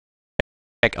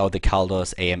Check out the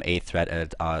Khaldor's AMA thread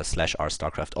at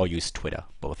 /r/starcraft or use Twitter.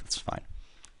 Both is fine.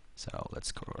 So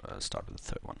let's start with the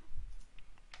third one.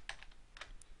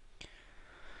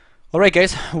 Alright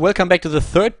guys, welcome back to the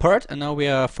third part, and now we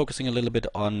are focusing a little bit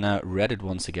on Reddit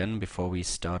once again before we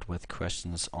start with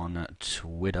questions on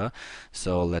Twitter.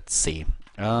 So let's see.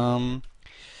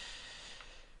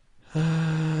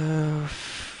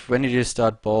 When did you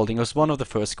start balding? It was one of the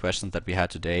first questions that we had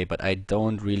today, but I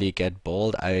don't really get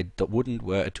bald. I wouldn't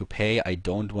wear a toupee. I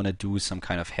don't want to do some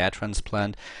kind of hair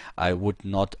transplant. I would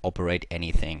not operate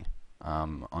anything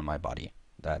on my body.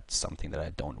 That's something that I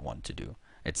don't want to do.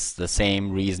 It's the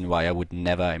same reason why I would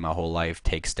never in my whole life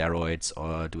take steroids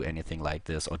or do anything like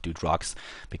this or do drugs,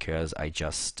 because I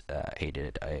just hate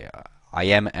it. I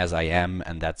am as I am,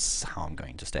 and that's how I'm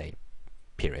going to stay.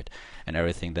 Period. And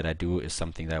everything that I do is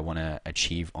something that I want to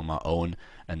achieve on my own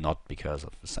and not because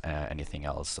of anything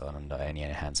else and any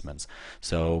enhancements.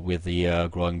 So with the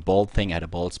growing bald thing, I had a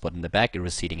bald spot in the back, a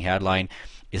receding hairline.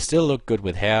 It still looked good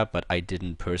with hair, but I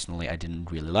didn't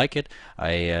really like it.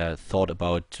 I thought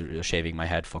about shaving my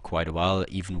head for quite a while,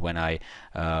 even when I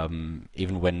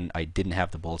didn't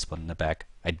have the bald spot in the back.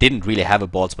 I didn't really have a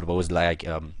bald spot, but was like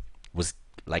a,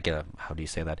 how do you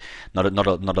say that? Not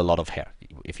a lot of hair,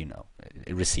 if you know,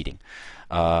 receding.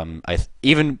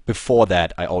 Even before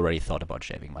that, I already thought about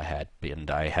shaving my head,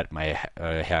 and I had my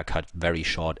hair cut very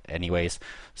short anyways.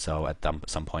 So at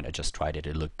some point, I just tried it.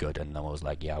 It looked good, and I was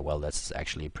like, yeah, well, that's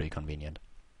actually pretty convenient.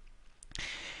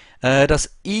 Does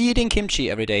eating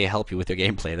kimchi every day help you with your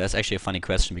gameplay? That's actually a funny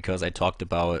question, because I talked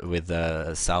about with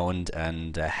Sound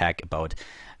and Hack about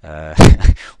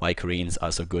why Koreans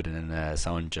are so good, and then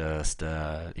Sound just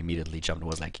immediately jumped and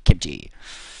was like, kimchi.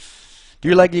 Do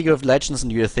you like League of Legends,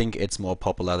 and do you think it's more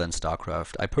popular than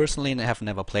StarCraft? I personally have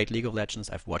never played League of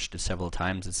Legends. I've watched it several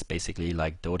times. It's basically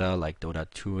like Dota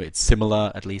 2. It's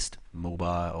similar, at least,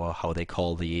 MOBA, or how they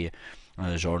call the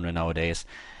genre nowadays.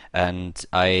 And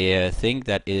I think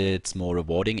that it's more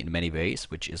rewarding in many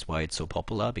ways, which is why it's so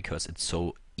popular, because it's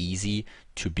so easy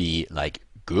to be like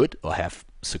good or have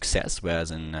success,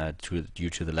 whereas due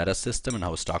to the ladder system and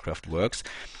how StarCraft works,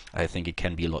 I think it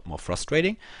can be a lot more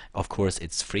frustrating. Of course,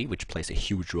 it's free, which plays a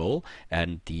huge role,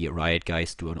 and the Riot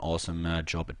guys do an awesome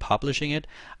job at publishing it.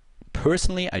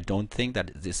 Personally, I don't think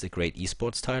that this is a great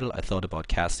esports title. I thought about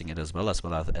casting it as well as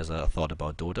I thought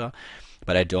about Dota,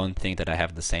 but I don't think that I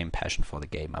have the same passion for the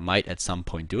game. I might at some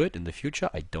point do it in the future.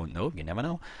 I don't know. You never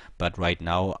know. But right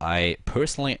now, I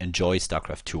personally enjoy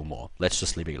StarCraft 2 more. Let's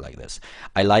just leave it like this.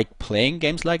 I like playing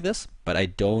games like this, but I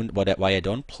don't. Why I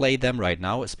don't play them right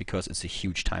now is because it's a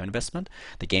huge time investment.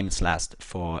 The games last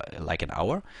for like an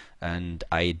hour, and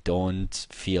I don't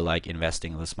feel like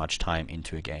investing this much time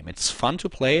into a game. It's fun to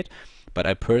play it, but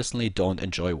I personally don't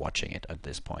enjoy watching it at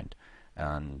this point.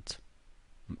 And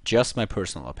just my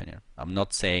personal opinion. I'm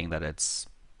not saying that it's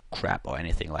crap or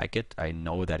anything like it. I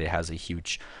know that it has a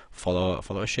huge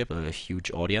followership, a huge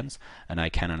audience, and I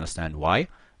can understand why.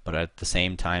 But at the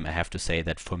same time, I have to say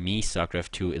that for me,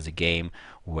 StarCraft 2 is a game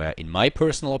where, in my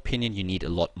personal opinion, you need a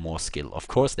lot more skill. Of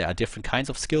course, there are different kinds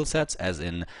of skill sets, as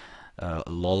in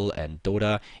LoL and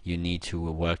Dota. You need to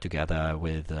work together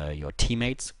with your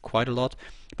teammates quite a lot.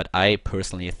 But I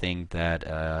personally think that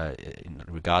in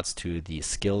regards to the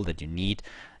skill that you need,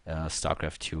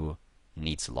 StarCraft 2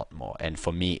 needs a lot more. And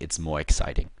for me, it's more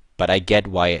exciting. But I get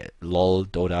why LoL,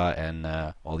 Dota, and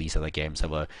all these other games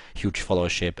have a huge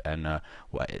followership, and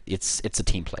it's a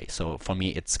team play. So for me,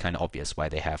 it's kind of obvious why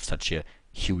they have such a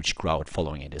huge crowd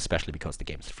following it, especially because the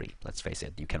game's free. Let's face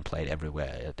it, you can play it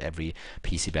everywhere, at every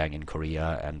PC bang in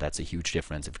Korea, and that's a huge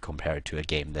difference if you compare it to a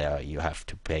game there you have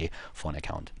to pay for an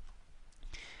account.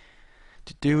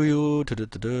 Do you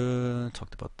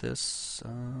talked about this?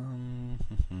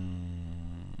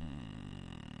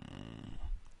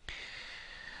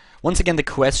 Once again, the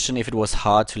question if it was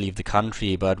hard to leave the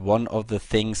country, but one of the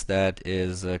things that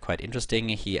is quite interesting,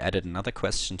 he added another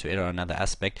question to it, or another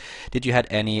aspect. Did you had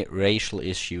any racial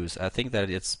issues? I think that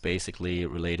it's basically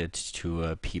related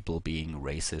to people being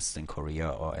racist in Korea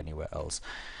or anywhere else.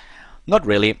 Not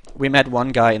really. We met one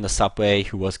guy in the subway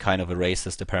who was kind of a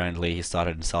racist, apparently. He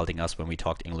started insulting us when we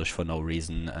talked English for no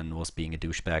reason and was being a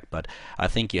douchebag, but I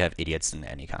think you have idiots in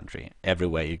any country.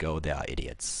 Everywhere you go, there are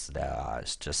idiots. There are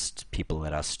just people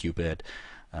that are stupid,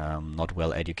 not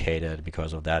well educated,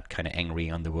 because of that, kind of angry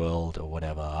on the world or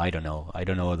whatever. I don't know. I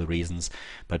don't know the reasons.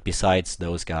 But besides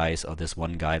those guys, or this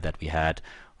one guy that we had,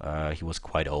 He was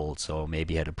quite old, so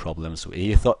maybe he had a problem. So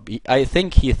I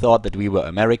think he thought that we were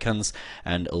Americans,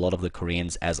 and a lot of the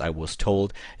Koreans, as I was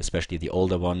told, especially the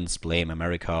older ones, blame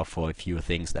America for a few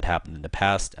things that happened in the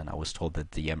past. And I was told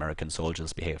that the American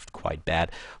soldiers behaved quite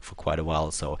bad for quite a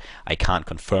while. So I can't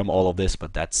confirm all of this,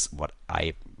 but that's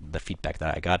the feedback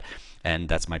that I got, and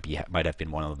that might have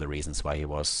been one of the reasons why he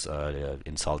was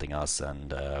insulting us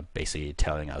and basically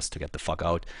telling us to get the fuck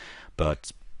out.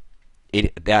 But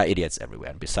there are idiots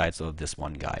everywhere, and besides this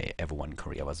one guy, everyone in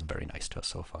Korea was very nice to us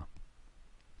so far.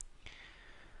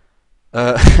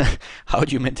 How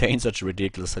do you maintain such a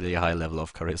ridiculously high level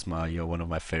of charisma? You're one of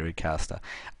my favorite caster.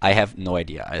 I have no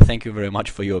idea. I thank you very much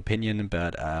for your opinion,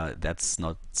 but that's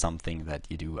not something that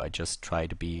you do. I just try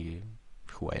to be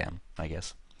who I am, I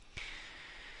guess.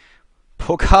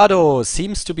 Pocado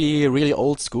seems to be really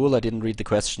old school. I didn't read the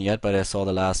question yet, but I saw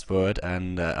the last word,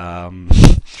 and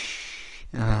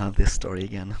this story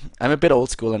again. I'm a bit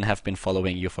old school and have been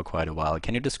following you for quite a while.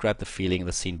 Can you describe the feeling,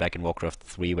 the scene back in Warcraft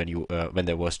 3 when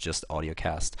there was just audio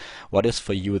cast? What is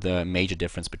for you the major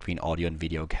difference between audio and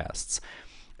video casts?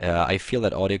 I feel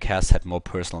that audio casts had more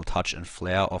personal touch and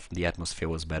flair. Often the atmosphere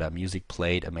was better. Music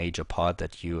played a major part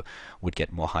that you would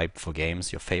get more hyped for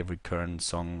games. Your favorite current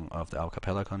song of the a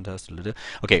cappella contest?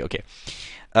 Okay.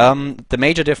 The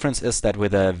major difference is that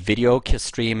with a video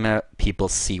stream, people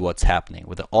see what's happening.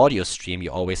 With the audio stream, you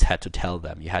always had to tell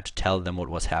them. You had to tell them what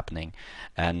was happening,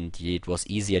 and it was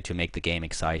easier to make the game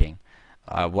exciting.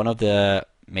 One of the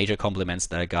major compliments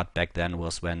that I got back then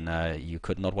was when you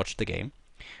could not watch the game,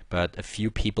 but a few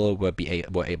people were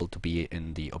able to be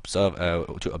in the observe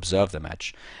the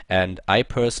match. And I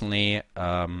personally,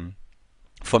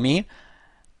 for me,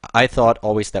 I thought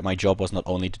always that my job was not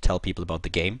only to tell people about the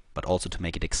game, but also to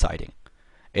make it exciting.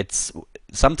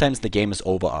 Sometimes the game is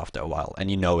over after a while, and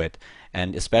you know it.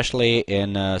 And especially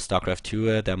in StarCraft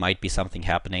 2, there might be something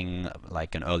happening,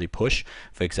 like an early push.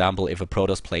 For example, if a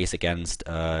Protoss plays against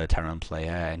a Terran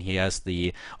player, and he has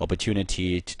the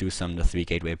opportunity to do some 3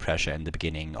 gateway pressure in the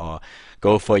beginning, or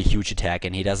go for a huge attack,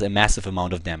 and he does a massive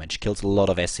amount of damage, kills a lot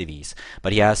of SCVs,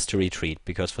 but he has to retreat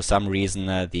because for some reason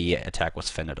the attack was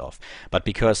fended off. But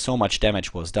because so much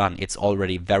damage was done, it's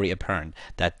already very apparent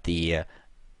that the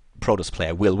Protoss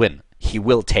player will win. He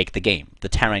will take the game. The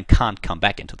Terran can't come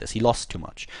back into this. He lost too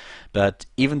much. But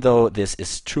even though this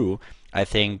is true, I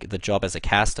think the job as a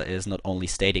caster is not only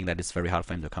stating that it's very hard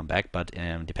for him to come back, but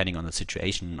depending on the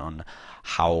situation, on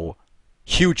how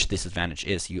huge this advantage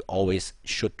is, you always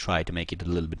should try to make it a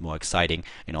little bit more exciting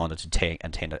in order to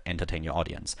entertain your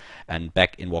audience. And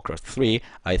back in Warcraft 3,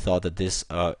 I thought that this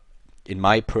in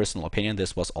my personal opinion,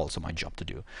 this was also my job to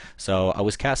do. So I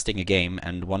was casting a game,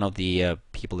 and one of the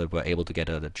people that were able to get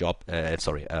a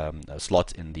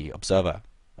slot in the observer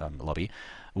lobby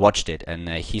watched it, and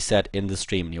he said in the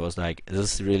stream, and he was like,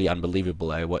 "This is really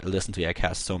unbelievable. I listened to your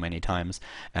cast so many times,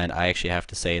 and I actually have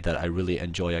to say that I really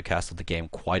enjoy your cast of the game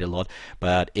quite a lot.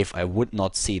 But if I would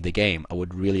not see the game, I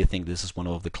would really think this is one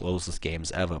of the closest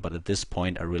games ever. But at this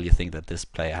point, I really think that this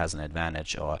player has an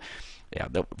advantage." Or, yeah,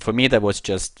 for me, that was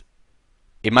just.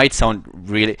 It might sound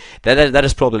really... That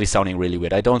is probably sounding really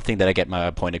weird. I don't think that I get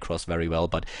my point across very well,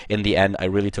 but in the end, I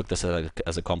really took this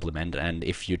as a compliment. And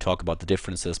if you talk about the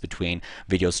differences between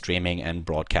video streaming and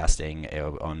broadcasting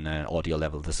on an audio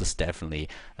level, this is definitely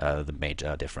the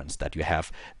major difference, that you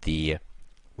have the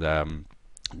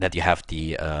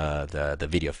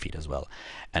video feed as well.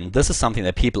 And this is something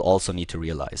that people also need to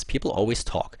realize. People always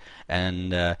talk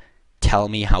and tell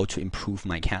me how to improve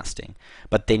my casting,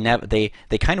 but they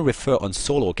kind of refer on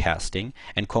solo casting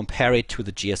and compare it to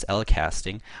the GSL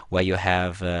casting where you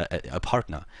have a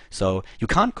partner. So you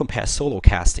can't compare solo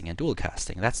casting and dual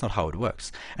casting. That's not how it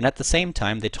works. And at the same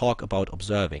time, they talk about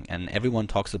observing, and everyone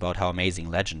talks about how amazing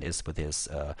Legend is with his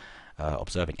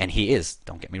observing, and he is,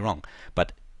 don't get me wrong,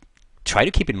 but try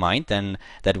to keep in mind then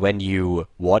that when you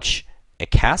watch a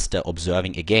caster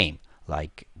observing a game,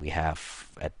 like we have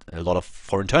at a lot of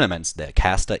foreign tournaments, the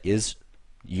caster is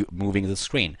moving the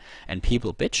screen, and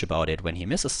people bitch about it when he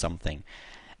misses something.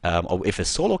 Or if a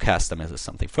solo caster misses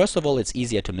something. First of all, it's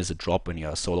easier to miss a drop when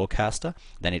you're a solo caster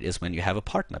than it is when you have a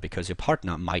partner, because your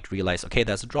partner might realize, okay,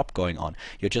 there's a drop going on.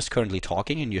 You're just currently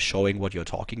talking and you're showing what you're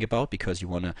talking about because you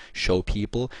want to show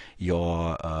people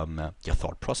your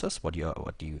thought process, what you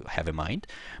have in mind.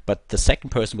 But the second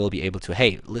person will be able to,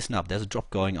 hey, listen up, there's a drop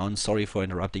going on, sorry for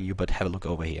interrupting you, but have a look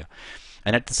over here.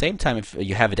 And at the same time, if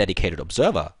you have a dedicated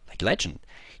observer like Legend,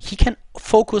 he can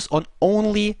focus on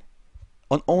only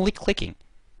clicking.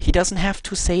 He doesn't have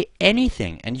to say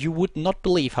anything, and you would not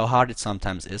believe how hard it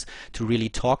sometimes is to really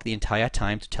talk the entire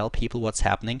time, to tell people what's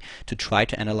happening, to try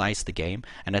to analyze the game,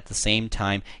 and at the same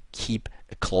time keep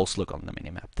a close look on the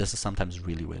minimap. This is sometimes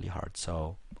really, really hard.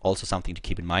 So also something to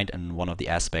keep in mind, and one of the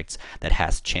aspects that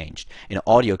has changed. In an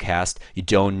audio cast, you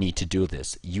don't need to do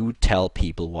this. You tell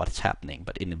people what's happening,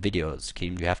 but in a video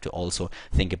game, you have to also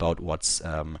think about what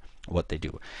they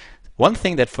do. One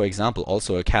thing that, for example,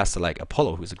 also a caster like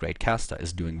Apollo, who's a great caster,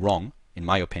 is doing wrong, in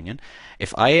my opinion,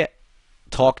 if I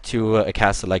talk to a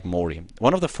caster like Mori,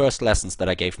 one of the first lessons that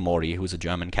I gave Mori, who's a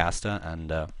German caster and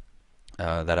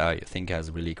that I think has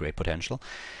really great potential,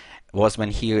 was when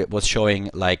he was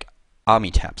showing like army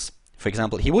tabs. For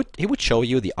example, he would show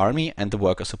you the army and the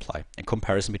worker supply in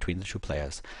comparison between the two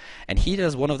players. And he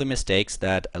does one of the mistakes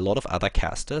that a lot of other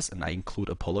casters, and I include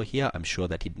Apollo here, I'm sure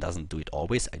that he doesn't do it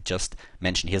always. I just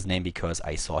mentioned his name because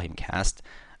I saw him cast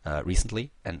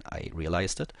recently and I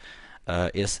realized it,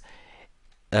 the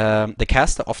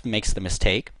caster often makes the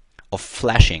mistake of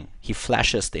flashing. He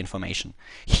flashes the information.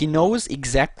 He knows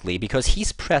exactly, because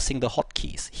he's pressing the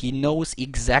hotkeys, he knows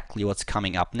exactly what's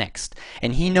coming up next,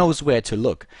 and he knows where to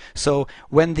look. So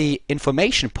when the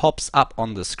information pops up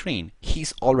on the screen,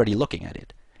 he's already looking at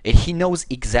it. He knows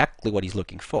exactly what he's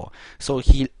looking for. So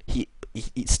he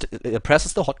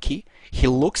presses the hotkey, he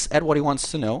looks at what he wants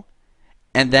to know,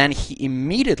 and then he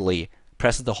immediately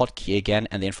presses the hotkey again,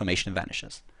 and the information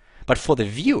vanishes. But for the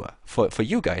viewer, for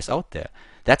you guys out there,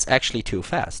 that's actually too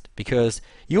fast, because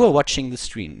you are watching the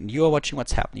stream, you are watching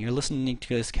what's happening, you're listening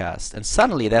to this cast, and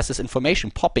suddenly there's this information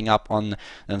popping up on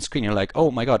the screen. You're like, oh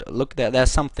my god, look,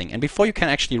 there's something. And before you can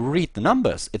actually read the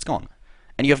numbers, it's gone.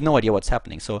 And you have no idea what's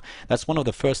happening. So that's one of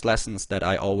the first lessons that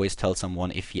I always tell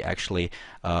someone if he actually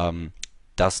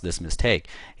does this mistake.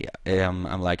 Yeah,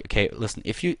 I'm like, okay, listen,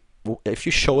 if you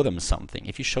show them something,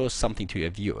 if you show something to your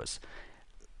viewers,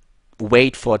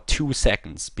 wait for 2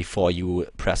 seconds before you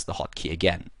press the hotkey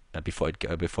again,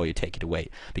 before you take it away,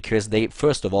 because they,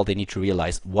 first of all, they need to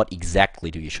realize what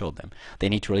exactly do you show them. They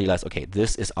need to realize, okay,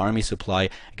 this is army supply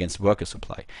against worker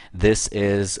supply. This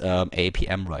is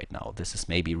APM right now. This is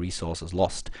maybe resources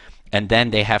lost. And then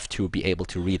they have to be able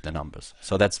to read the numbers.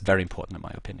 So that's very important in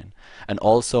my opinion. And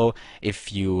also,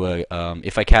 if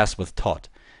I cast with Todd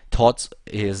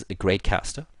is a great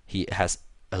caster. He has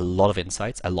a lot of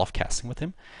insights. I love casting with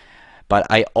him. But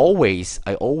I always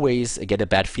get a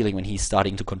bad feeling when he's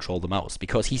starting to control the mouse,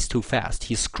 because he's too fast.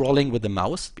 He's scrolling with the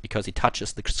mouse because he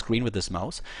touches the screen with his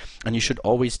mouse, and you should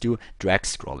always do drag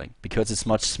scrolling because it's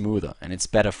much smoother and it's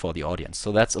better for the audience.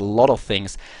 So that's a lot of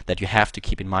things that you have to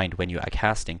keep in mind when you are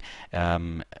casting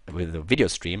with a video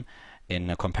stream,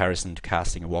 in comparison to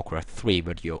casting a Warcraft 3,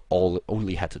 where you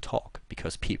only had to talk,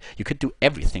 because you could do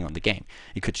everything on the game.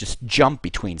 You could just jump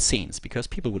between scenes because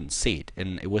people wouldn't see it,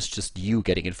 and it was just you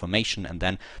getting information and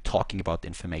then talking about the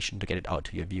information to get it out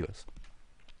to your viewers.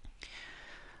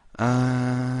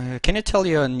 Can you tell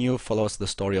your new followers the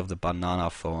story of the banana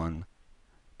phone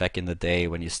back in the day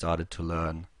when you started to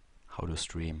learn how to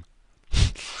stream?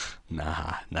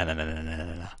 Nah.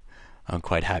 I'm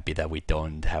quite happy that we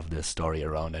don't have this story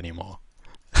around anymore.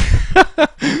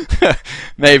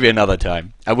 Maybe another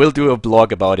time. I will do a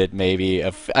blog about it, maybe.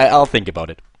 I'll think about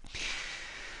it.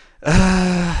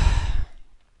 There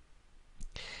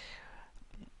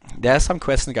are some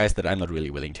questions, guys, that I'm not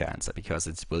really willing to answer, because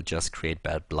it will just create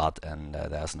bad blood, and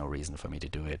there's no reason for me to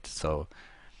do it. So,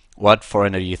 what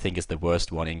foreigner do you think is the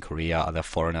worst one in Korea? Are there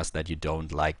foreigners that you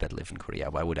don't like that live in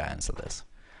Korea? Why would I answer this?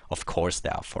 Of course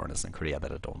there are foreigners in Korea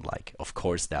that I don't like. Of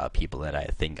course there are people that I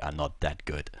think are not that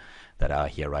good that are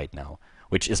here right now.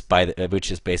 Which is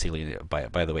basically,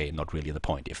 by the way, not really the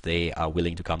point. If they are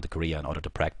willing to come to Korea in order to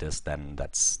practice, then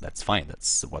that's fine.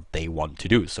 That's what they want to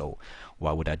do. So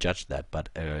why would I judge that? But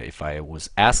if I was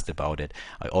asked about it,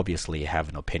 I obviously have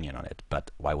an opinion on it.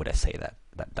 But why would I say that?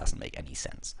 That doesn't make any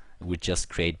sense. It would just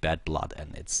create bad blood,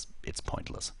 and it's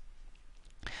pointless.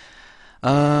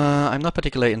 I'm not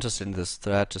particularly interested in this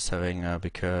thread, just having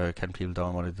because can people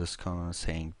download this comment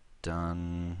saying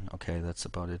done. Okay, that's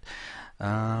about it.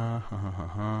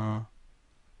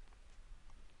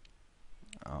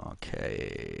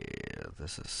 Okay,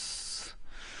 this is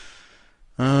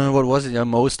what was your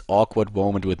most awkward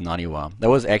moment with Naniwa? That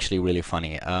was actually really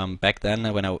funny. Back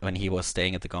then, when he was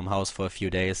staying at the GOM house for a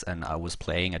few days and I was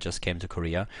playing, I just came to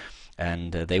Korea,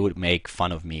 and they would make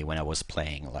fun of me when I was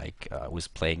playing. Like I was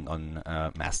playing on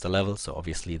master level, so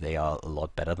obviously they are a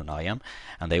lot better than I am,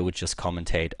 and they would just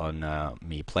commentate on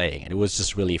me playing, and it was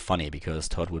just really funny because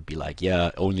Todd would be like,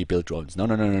 "Yeah, only build drones. No,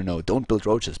 don't build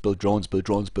roaches. Build drones. Build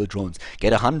drones.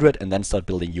 Get 100 and then start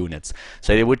building units."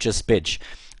 So they would just bitch.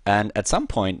 And at some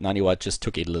point, Naniwa just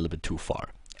took it a little bit too far.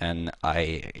 and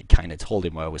I kind of told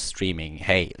him while I was streaming,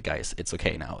 hey guys, it's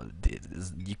okay now.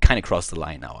 You kind of crossed the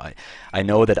line now. I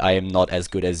know that I am not as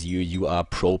good as you. You are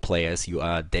pro players. You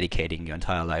are dedicating your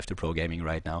entire life to pro gaming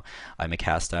right now. I'm a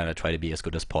caster and I try to be as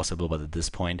good as possible, but at this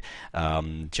point,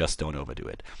 just don't overdo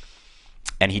it.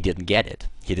 And he didn't get it.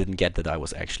 He didn't get that I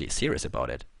was actually serious about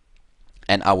it.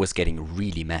 And I was getting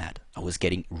really mad. I was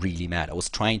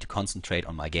trying to concentrate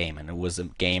on my game, and it was a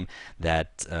game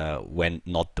that went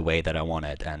not the way that I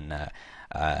wanted. And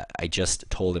I just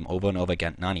told him over and over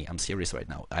again, Nani, I'm serious right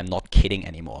now. I'm not kidding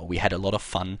anymore. We had a lot of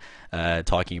fun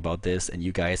talking about this, and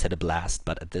you guys had a blast,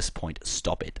 but at this point,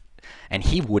 stop it. And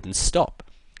he wouldn't stop.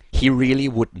 He really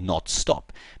would not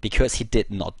stop because he did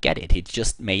not get it. He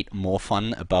just made more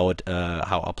fun about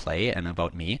how I play and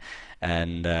about me,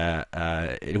 and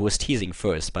it was teasing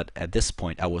first. But at this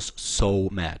point, I was so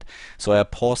mad. So I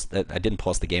paused. I didn't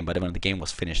pause the game, but when the game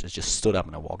was finished, I just stood up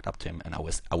and I walked up to him, and I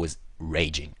was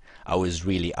raging. I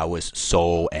was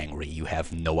so angry. You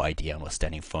have no idea. I was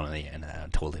standing in front of me, and I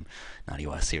told him,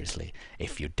 "Nadiwa, seriously,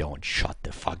 if you don't shut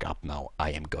the fuck up now,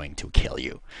 I am going to kill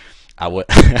you."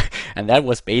 And that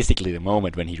was basically the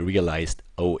moment when he realized,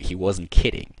 oh, he wasn't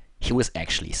kidding. He was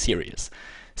actually serious.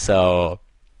 So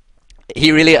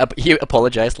he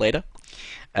apologized later,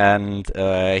 and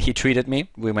he treated me.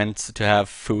 We went to have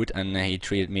food, and he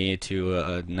treated me to.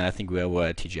 And I think we were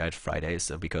at TGI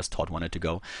Fridays because Todd wanted to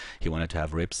go. He wanted to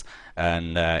have ribs,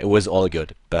 and it was all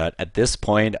good. But at this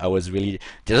point, I was really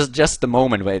just the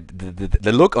moment where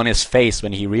the look on his face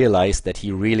when he realized that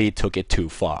he really took it too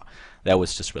far. That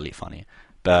was just really funny.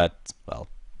 But, well,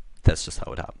 that's just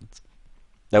how it happens.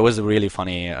 That was a really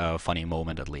funny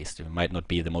moment, at least. It might not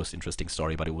be the most interesting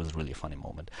story, but it was a really funny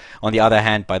moment. On the other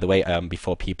hand, by the way,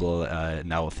 before people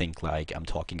now think like I'm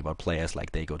talking about players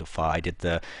like they go too far, I did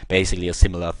basically a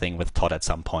similar thing with Todd at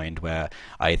some point where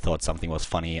I thought something was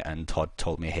funny, and Todd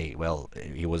told me, hey, well,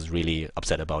 he was really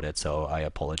upset about it, so I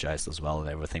apologized as well, and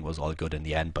everything was all good in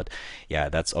the end. But yeah,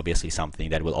 that's obviously something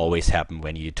that will always happen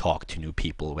when you talk to new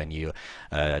people, when you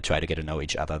try to get to know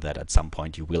each other, that at some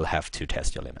point you will have to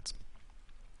test your limits.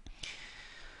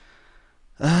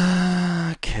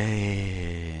 Okay.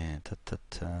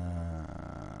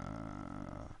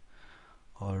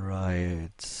 All right.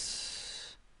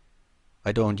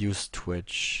 I don't use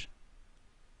Twitch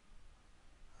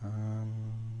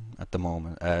at the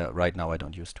moment. Right now, I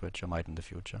don't use Twitch. I might in the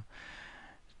future.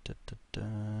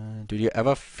 Do you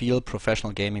ever feel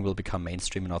professional gaming will become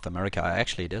mainstream in North America?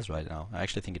 Actually, it is right now. I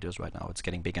actually think it is right now. It's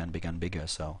getting bigger and bigger and bigger.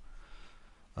 So.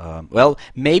 Well,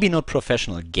 maybe not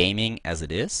professional gaming as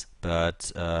it is,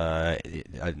 but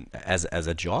as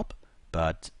a job,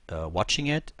 but watching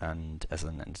it and as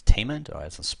an entertainment or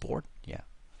as a sport, yeah.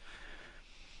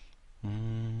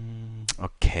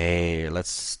 Okay,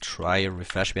 let's try a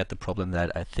refresh. We had the problem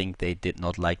that I think they did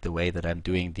not like the way that I'm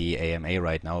doing the AMA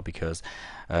right now, because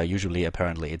usually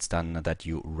apparently it's done that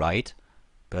you write,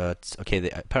 but okay,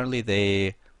 apparently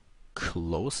they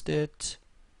closed it.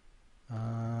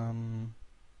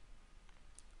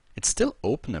 It's still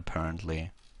open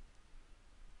apparently.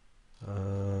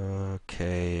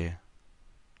 Okay.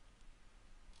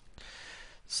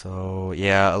 So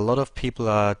yeah, a lot of people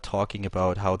are talking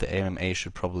about how the AMA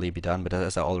should probably be done, but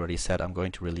as I already said, I'm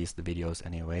going to release the videos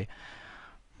anyway.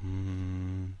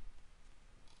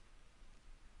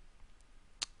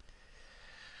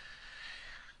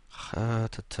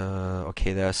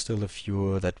 Okay, there are still a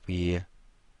few that we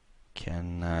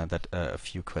can a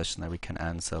few questions that we can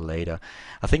answer later.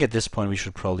 I think at this point we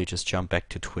should probably just jump back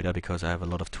to Twitter, because I have a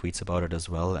lot of tweets about it as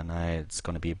well, and it's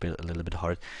going to be a little bit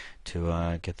hard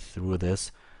to get through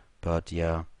this. But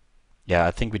yeah,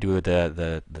 I think we do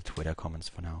the Twitter comments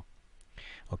for now.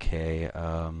 Okay,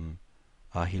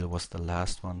 Ahil was the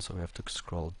last one, so we have to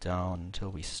scroll down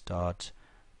until we start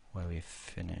where we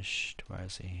finished. Where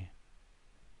is he?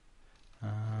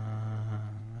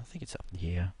 I think it's up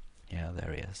here. Yeah,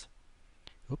 there he is.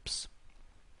 Oops.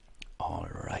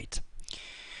 Alright.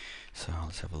 So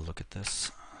let's have a look at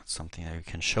this. It's something that you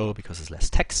can show because it's less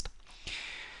text.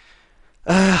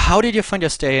 How did you find your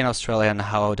stay in Australia, and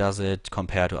how does it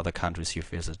compare to other countries you've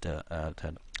visited?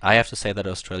 I have to say that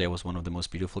Australia was one of the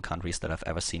most beautiful countries that I've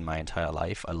ever seen my entire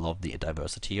life. I love the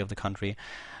diversity of the country.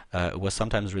 It was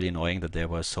sometimes really annoying that there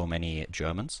were so many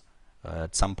Germans.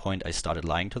 At some point I started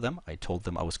lying to them. I told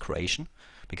them I was Croatian,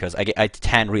 because I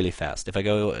tan really fast. If I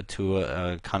go to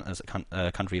a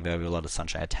country where we have a lot of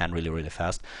sunshine, I tan really, really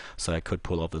fast. So I could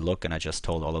pull off the look, and I just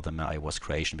told all of them I was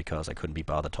Croatian because I couldn't be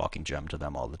bothered talking German to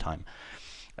them all the time.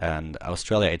 And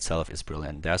Australia itself is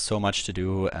brilliant. There's so much to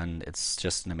do, and it's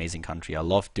just an amazing country. I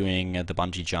love doing the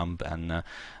bungee jump, and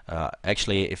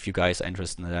actually, if you guys are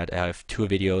interested in that, I have 2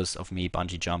 videos of me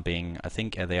bungee jumping. I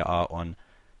think they are on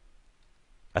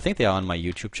my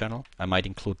YouTube channel. I might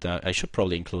include them. I should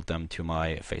probably include them to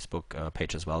my Facebook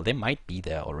page as well. They might be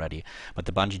there already. But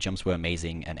the bungee jumps were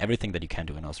amazing, and everything that you can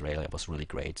do in Australia was really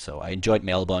great. So I enjoyed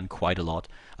Melbourne quite a lot.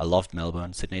 I loved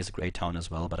Melbourne. Sydney is a great town as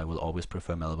well, but I will always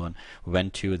prefer Melbourne. We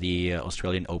went to the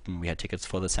Australian Open. We had tickets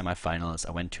for the semi-finals.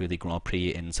 I went to the Grand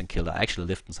Prix in St Kilda. I actually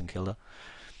lived in St Kilda,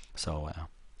 so it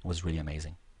was really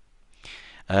amazing.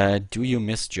 Do you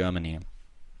miss Germany?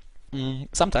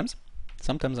 Sometimes.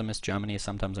 Sometimes I miss Germany,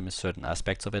 sometimes I miss certain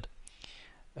aspects of it.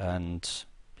 And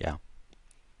yeah,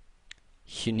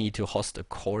 you need to host a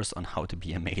course on how to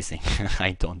be amazing.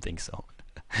 I don't think so,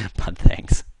 but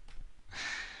thanks.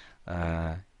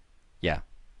 Yeah,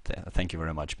 thank you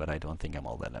very much, but I don't think I'm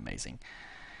all that amazing.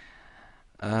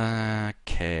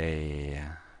 Okay.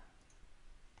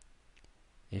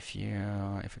 If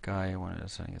a guy wanted to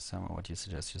sing a summer, what do you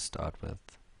suggest you start with?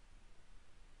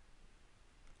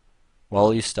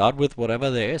 Well, you start with whatever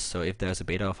there is. So if there's a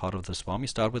beta of Heart of the Swarm, you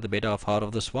start with the beta of Heart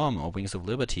of the Swarm or Wings of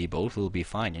Liberty. Both will be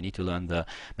fine. You need to learn the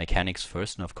mechanics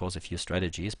first and, of course, a few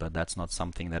strategies, but that's not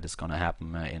something that is going to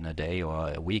happen in a day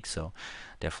or a week. So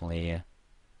definitely,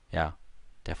 yeah,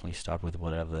 definitely start with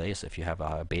whatever there is. If you have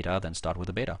a beta, then start with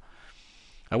the beta.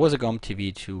 I was at GOM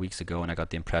TV 2 weeks ago, and I got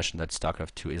the impression that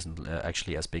StarCraft 2 isn't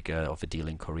actually as big of a deal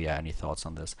in Korea. Any thoughts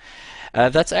on this?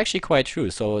 That's actually quite true.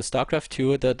 So StarCraft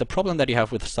 2, the problem that you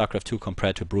have with StarCraft 2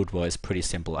 compared to Brood War is pretty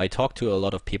simple. I talked to a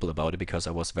lot of people about it because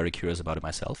I was very curious about it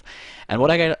myself. And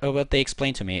what they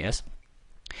explained to me is,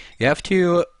 you have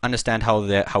to understand how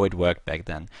it worked back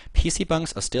then. PC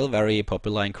bunks are still very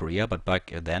popular in Korea, but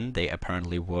back then they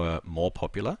apparently were more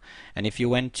popular. And if you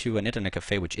went to an internet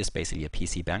cafe, which is basically a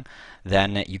PC bank,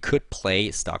 then you could play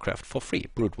StarCraft for free,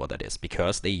 Brood War that is,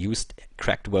 because they used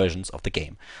cracked versions of the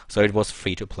game. So it was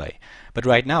free to play. But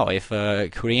right now, if a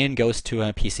Korean goes to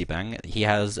a PC bank, he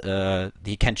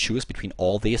can choose between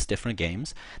all these different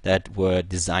games that were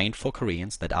designed for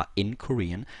Koreans, that are in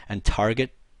Korean, and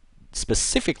target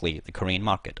specifically the Korean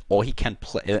market, or he can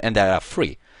play, and they are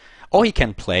free, or he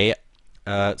can play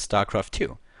StarCraft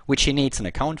 2, which he needs an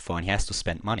account for, and he has to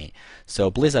spend money. So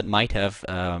Blizzard might have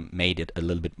made it a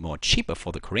little bit more cheaper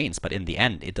for the Koreans, but in the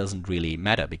end it doesn't really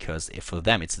matter, because for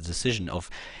them it's a decision of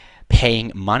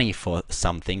paying money for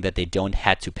something that they don't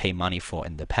had to pay money for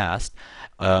in the past,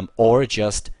 or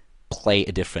just play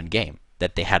a different game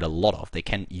that they had a lot of. They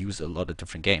can use a lot of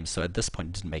different games, so at this point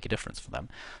it didn't make a difference for them.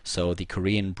 So the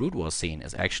Korean Brood War scene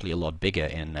is actually a lot bigger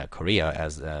in Korea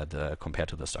as compared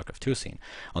to the StarCraft 2 scene.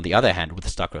 On the other hand, with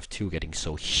StarCraft 2 getting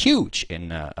so huge in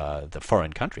the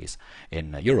foreign countries,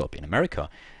 in Europe, in America,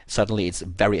 suddenly it's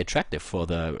very attractive for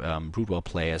the Brood War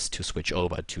players to switch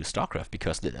over to StarCraft,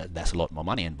 because there's a lot more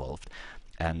money involved.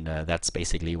 And that's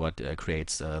basically what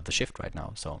creates the shift right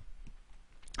now. So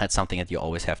that's something that you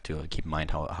always have to keep in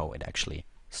mind, how it actually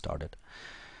started.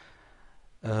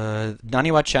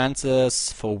 Naniwa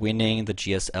chances for winning the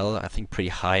GSL, I think pretty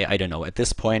high. I don't know. At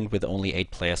this point, with only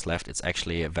 8 players left, it's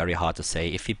actually very hard to say.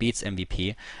 If he beats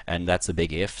MVP, and that's a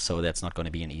big if, so that's not going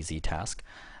to be an easy task,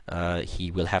 he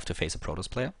will have to face a Protoss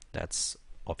player. That's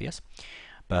obvious.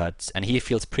 And he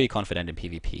feels pretty confident in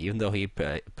PvP, even though he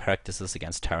practices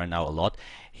against Terran now a lot.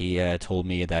 He told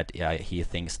me that he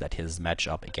thinks that his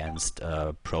matchup against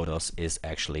Protoss is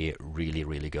actually really,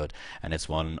 really good, and it's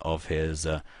one of his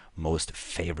most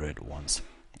favorite ones.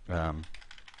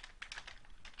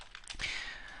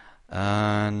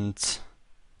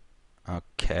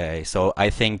 Okay, so I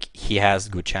think he has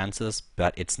good chances,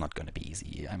 but it's not going to be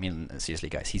easy. I mean, seriously,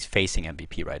 guys, he's facing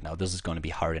MVP right now. This is going to be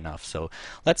hard enough, so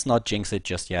let's not jinx it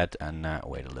just yet, and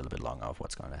wait a little bit longer of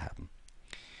what's going to happen.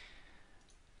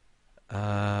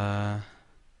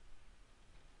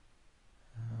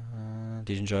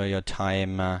 Did you enjoy your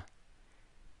time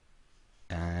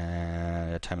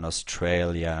in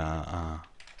Australia?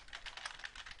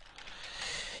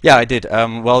 Yeah, I did.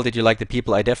 Well, did you like the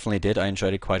people? I definitely did. I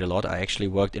enjoyed it quite a lot. I actually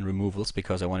worked in removals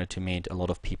because I wanted to meet a lot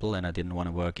of people, and I didn't want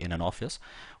to work in an office,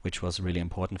 which was really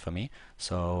important for me.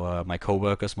 So my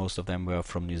co-workers, most of them were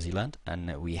from New Zealand,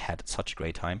 and we had such a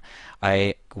great time.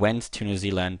 I went to New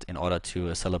Zealand in order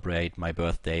to celebrate my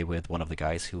birthday with one of the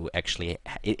guys who actually,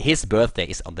 his birthday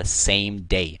is on the same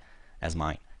day as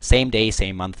mine. Same day,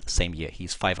 same month, same year.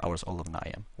 He's 5 hours older than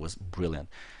I am. It was brilliant.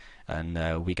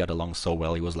 And we got along so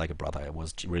well. He was like a brother. It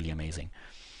was really amazing.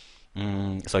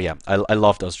 So yeah, I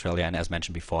loved Australia, and as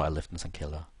mentioned before, I lived in St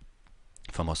Kilda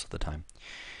for most of the time.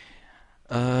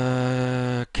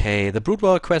 Okay, the Brood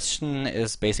War question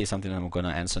is basically something I'm gonna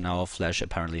answer now. Flash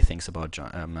apparently thinks about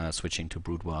switching to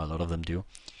Brood War. A lot of them do.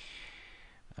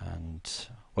 And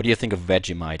what do you think of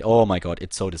Vegemite? Oh my god,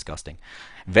 it's so disgusting.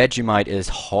 Vegemite is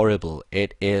horrible.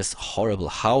 It is horrible.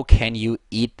 How can you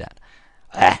eat that?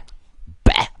 Ah,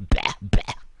 bah, bah,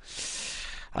 bah.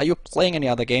 Are you playing any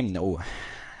other game? No.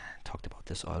 Talked about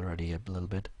this already a little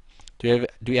bit. Do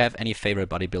you have any favorite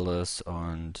bodybuilders,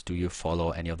 and do you follow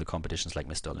any of the competitions like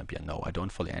Mr. Olympia? No, I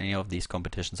don't follow any of these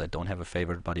competitions. I don't have a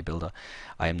favorite bodybuilder.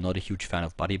 I am not a huge fan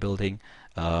of bodybuilding.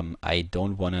 I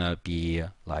don't want to be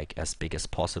like as big as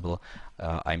possible.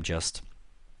 I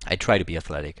try to be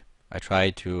athletic. I try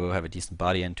to have a decent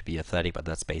body and to be athletic, but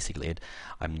that's basically it.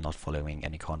 I'm not following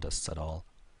any contests at all.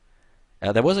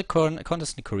 There was a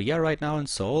contest in Korea right now in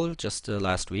Seoul just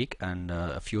last week, and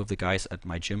a few of the guys at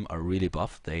my gym are really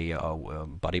buff. They are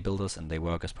bodybuilders and they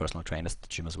work as personal trainers at the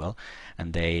gym as well,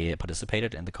 and they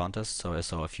participated in the contest. So I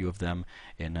saw a few of them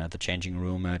in the changing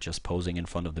room just posing in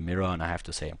front of the mirror, and I have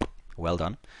to say, well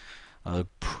done.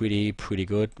 Pretty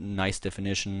good, nice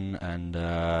definition, and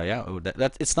yeah,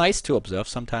 it's nice to observe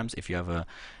sometimes if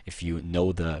you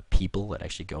know the people that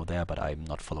actually go there. But I'm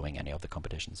not following any of the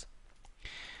competitions.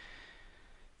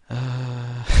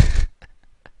 Uh,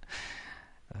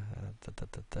 da, da,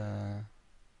 da, da.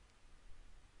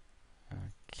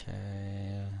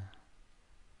 Okay.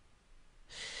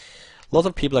 Lots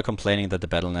of people are complaining that the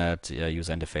Battle.net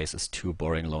user interface is too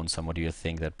boring, lonesome. What do you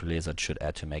think that Blizzard should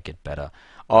add to make it better?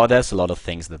 Oh, there's a lot of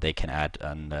things that they can add,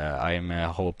 and I'm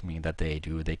hoping that they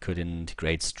do. They could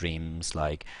integrate streams,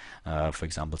 like, for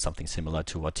example, something similar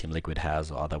to what Team Liquid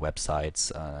has or other websites,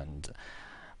 and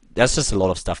there's just a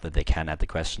lot of stuff that they can add. The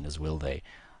question is, will they?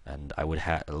 And I would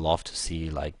love to see,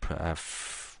 like, I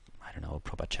don't know, a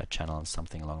proper chat channel and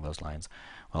something along those lines.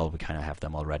 Well, we kind of have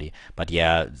them already, but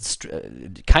yeah,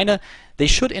 they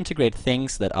should integrate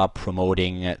things that are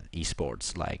promoting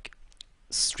esports, like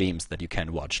streams that you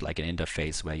can watch, like an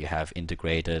interface where you have an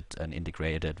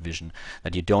integrated vision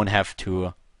that you don't have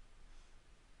to.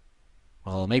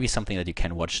 Well, maybe something that you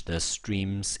can watch the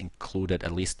streams included,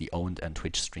 at least the owned and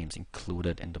Twitch streams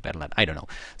included in the Battle.net. I don't know.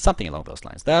 Something along those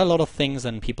lines. There are a lot of things,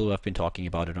 and people who have been talking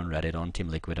about it on Reddit, on Team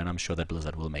Liquid, and I'm sure that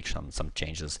Blizzard will make some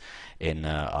changes in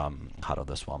Heart of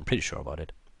the Swarm. I'm pretty sure about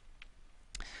it.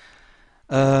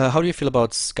 How do you feel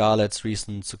about Scarlett's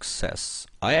recent success?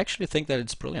 I actually think that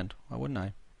it's brilliant. Why wouldn't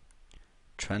I?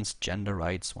 Transgender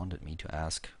rights wanted me to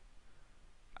ask.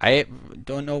 I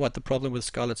don't know what the problem with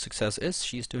Scarlett's success is.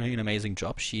 She's doing an amazing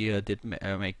job. She did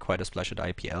make quite a splash at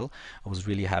IPL. I was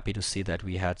really happy to see that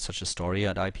we had such a story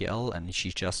at IPL, and she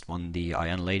just won the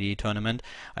Iron Lady tournament.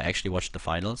 I actually watched the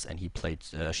finals, and he played.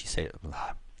 She said,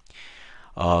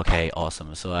 "Okay,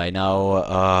 awesome." So I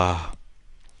now.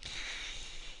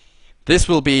 This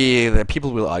will be. The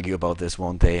people will argue about this,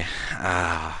 won't they?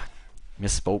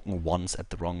 Misspoken once at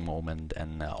the wrong moment,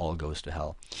 and all goes to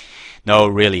hell. No,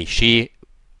 really, she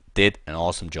did an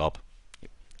awesome job.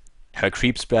 Her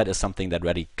creep spread is something that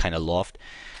Reddy kind of loved.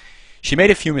 She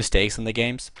made a few mistakes in the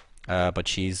games, but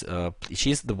she's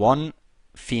the one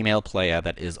female player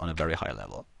that is on a very high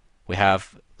level. We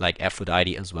have like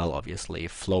Aphrodite as well, obviously.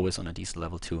 Flo is on a decent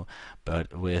level too,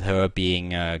 but with her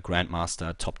being a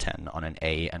Grandmaster top 10 on an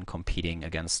A and competing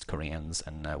against Koreans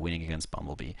and winning against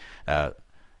Bumblebee, yeah,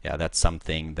 that's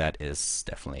something that is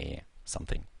definitely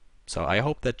something. So I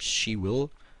hope that she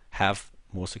will have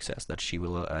more success, that she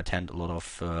will attend a lot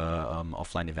of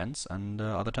offline events and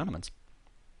other tournaments.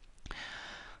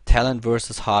 Talent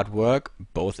versus hard work,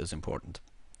 both is important.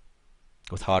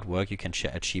 With hard work you can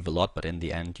achieve a lot, but in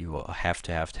the end you have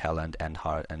to have talent and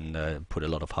put a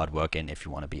lot of hard work in if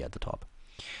you want to be at the top.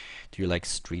 Do you like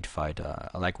Street Fighter?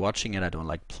 I like watching it. I don't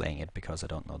like playing it because I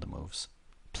don't know the moves.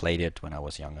 Played it when I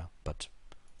was younger, but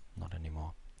not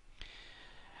anymore.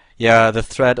 Yeah, the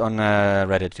thread on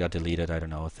Reddit got deleted. I don't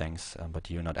know, thanks.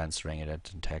 But you're not answering it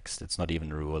in text. It's not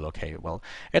even a rule. Okay, well,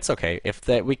 it's okay. If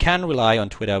we can rely on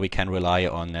Twitter, we can rely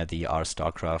on the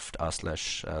r/StarCraft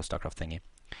thingy.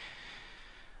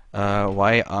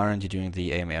 Why aren't you doing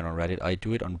the AMA on Reddit? I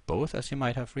do it on both, as you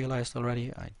might have realized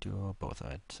already. I do both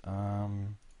of it.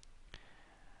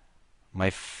 My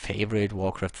favorite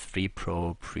Warcraft 3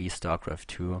 Pro pre-StarCraft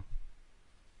 2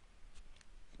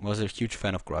 was a huge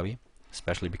fan of Grubby,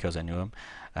 especially because I knew him,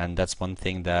 and that's one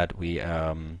thing that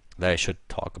I should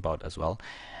talk about as well.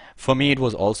 For me, it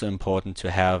was also important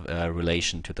to have a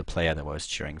relation to the player that I was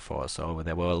cheering for. So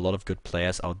there were a lot of good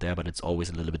players out there, but it's always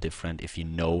a little bit different if you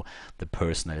know the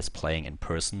person that is playing in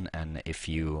person, and if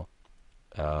you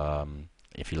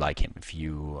like him, if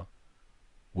you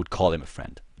would call him a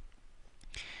friend.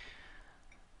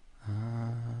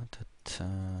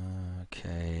 Okay.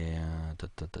 Okay.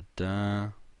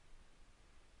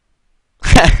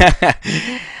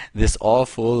 This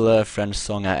awful French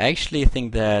song. I actually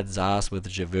think that Zaz with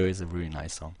Je veux is a really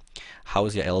nice song.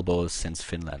 How's your elbow since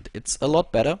Finland? It's a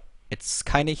lot better. It's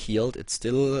kind of healed. It's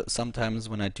still sometimes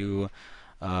when I do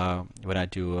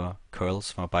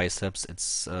curls for my biceps, it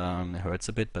hurts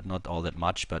a bit, but not all that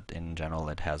much. But in general,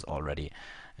 it has already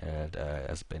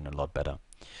has been a lot better.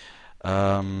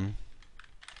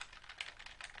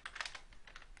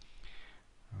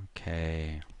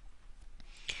 Okay.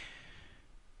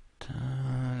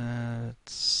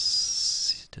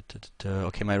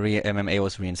 Okay, my MMA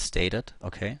was reinstated.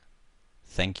 Okay,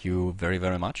 thank you very,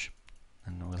 very much.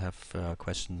 And we'll have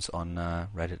questions on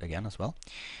Reddit again as well.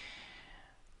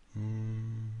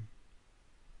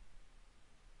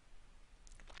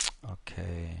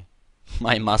 Okay.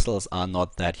 My muscles are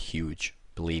not that huge,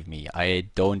 believe me. I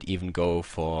don't even go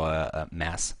for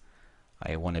mass.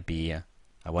 I want to be,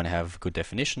 I want to have good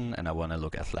definition and I want to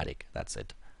look athletic. That's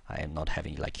it. I am not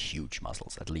having like huge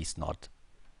muscles, at least not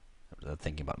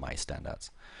thinking about my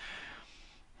standards.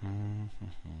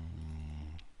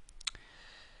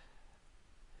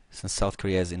 Since South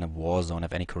Korea is in a war zone,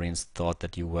 have any Koreans thought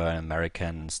that you were an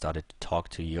American and started to talk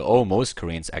to you? Oh, most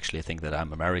Koreans actually think that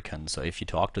I'm American. So if you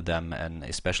talk to them, and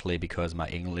especially because my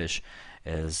English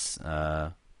is,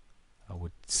 I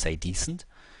would say, decent,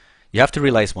 you have to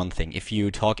realize one thing. If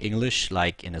you talk English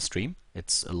like in a stream,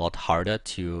 it's a lot harder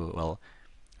to, well,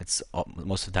 it's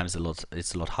most of the time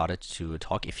it's a lot harder to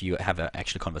talk. If you have an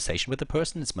actual conversation with the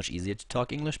person, it's much easier to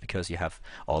talk English because you have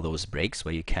all those breaks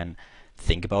where you can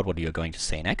think about what you're going to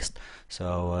say next.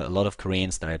 So a lot of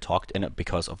Koreans that I talked in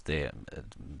because of the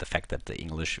fact that the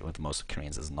English with most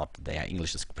Koreans is not, their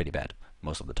English is pretty bad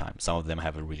most of the time. Some of them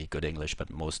have a really good English, but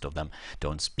most of them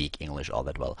don't speak English all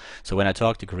that well. So when I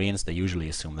talk to Koreans, they usually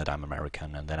assume that I'm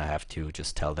American, and then I have to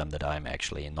just tell them that I'm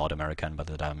actually not American, but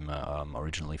that I'm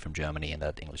originally from Germany and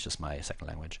that English is my second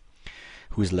language.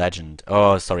 Who's Legend?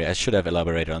 Oh, sorry, I should have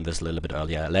elaborated on this a little bit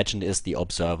earlier. Legend is the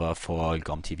observer for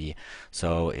GOM TV.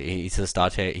 So he's a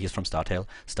Startail. He's from Startail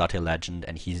Legend,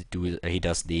 and he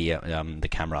does the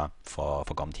camera for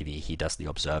GOM TV. He does the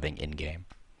observing in game.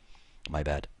 My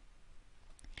bad.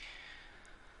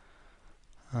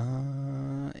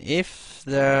 If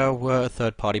there were a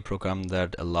third-party program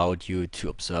that allowed you to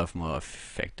observe more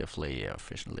effectively,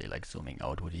 efficiently, like zooming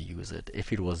out, would you use it?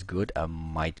 If it was good, I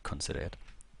might consider it.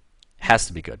 Has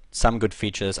to be good. Some good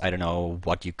features. I don't know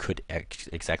what you could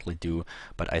exactly do,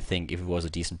 but I think if it was a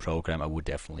decent program, I would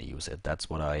definitely use it. That's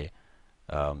what you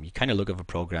kind of look at a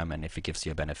program, and if it gives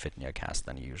you a benefit in your cast,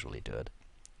 then you usually do it.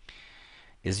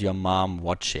 Is your mom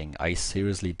watching? I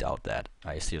seriously doubt that.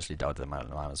 I seriously doubt that my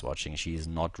mom is watching. She's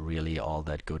not really all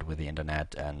that good with the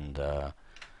internet and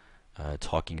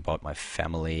talking about my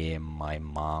family, my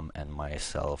mom, and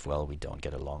myself. Well, we don't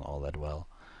get along all that well.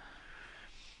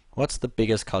 What's the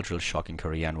biggest cultural shock in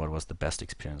Korea, and what was the best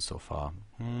experience so far?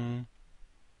 I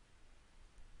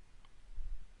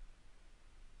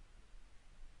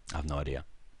have no idea.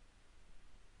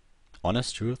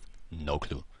 Honest truth? No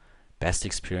clue. Best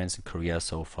experience in Korea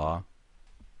so far?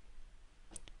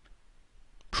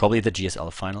 Probably the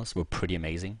GSL finals were pretty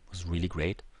amazing. It was really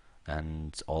great.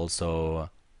 And also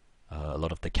a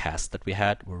lot of the cast that we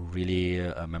had were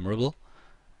really memorable.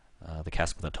 The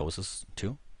cast with Atosis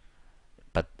too.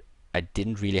 But I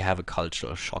didn't really have a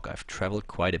cultural shock. I've traveled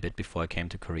quite a bit before I came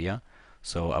to Korea,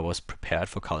 so I was prepared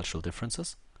for cultural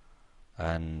differences.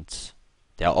 And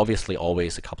there are obviously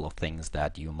always a couple of things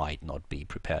that you might not be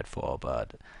prepared for,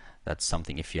 but that's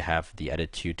something, if you have the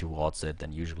attitude towards it,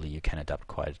 then usually you can adapt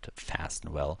quite fast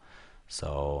and well.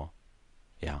 So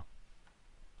yeah,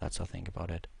 that's how I think about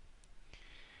it.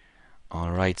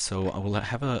 Alright, so I will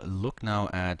have a look now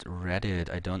at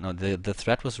Reddit. I don't know, the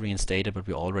thread was reinstated, but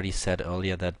we already said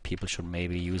earlier that people should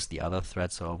maybe use the other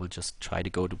thread, so I will just try to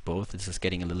go to both. This is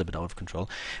getting a little bit out of control.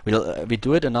 We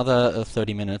do it another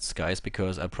 30 minutes, guys,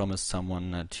 because I promised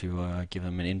someone to give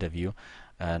him an interview,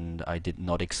 and I did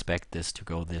not expect this to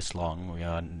go this long.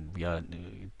 We are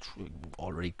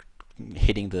already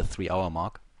hitting the 3-hour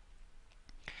mark.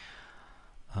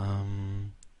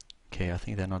 Okay, I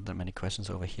think there are not that many questions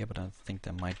over here, but I think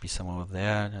there might be some over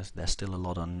there. There's still a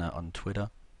lot on Twitter.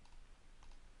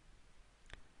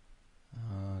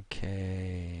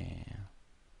 Okay.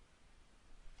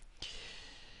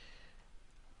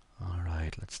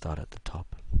 Alright, let's start at the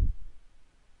top.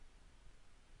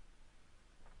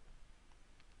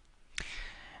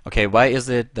 Okay, why is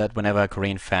it that whenever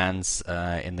Korean fans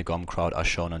in the GOM crowd are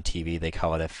shown on TV, they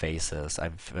cover their faces?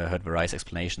 I've heard various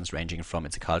explanations ranging from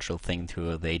it's a cultural thing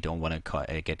to they don't want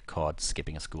to get caught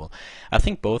skipping a school. I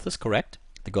think both is correct.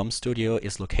 The GOM studio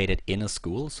is located in a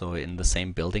school, so in the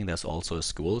same building there's also a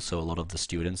school, so a lot of the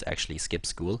students actually skip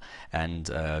school and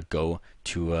go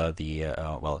to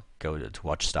go to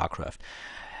watch StarCraft.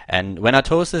 And when I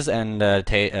told this and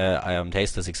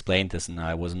Tasters explained this, and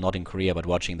I was not in Korea but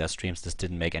watching their streams, this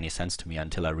didn't make any sense to me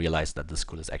until I realized that the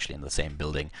school is actually in the same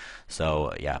building.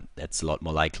 So yeah, it's a lot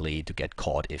more likely to get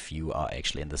caught if you are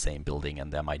actually in the same building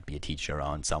and there might be a teacher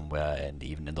around somewhere and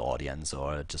even in the audience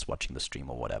or just watching the stream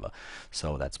or whatever.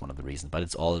 So that's one of the reasons. But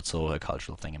it's also a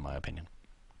cultural thing in my opinion.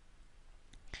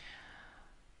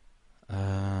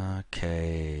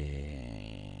 Okay.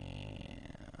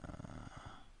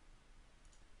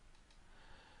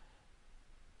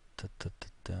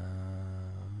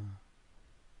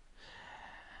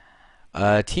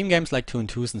 Team games like 2 and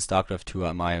 2s and StarCraft 2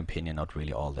 are, in my opinion, not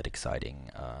really all that exciting.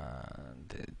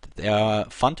 They are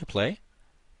fun to play,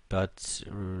 but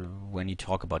when you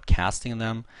talk about casting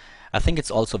them, I think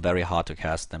it's also very hard to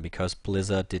cast them because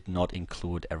Blizzard did not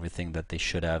include everything that they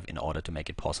should have in order to make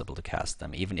it possible to cast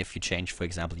them. Even if you change, for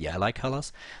example, the ally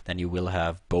colors, then you will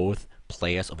have both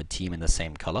players of a team in the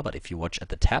same color. But if you watch at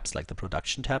the tabs, like the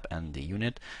production tab and the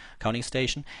unit counting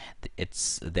station,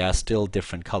 there are still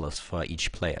different colors for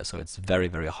each player. So it's very,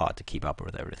 very hard to keep up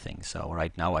with everything. So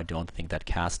right now, I don't think that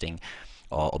casting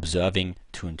or observing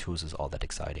 2 and 2s is all that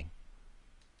exciting.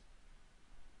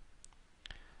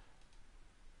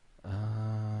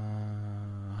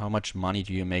 How much money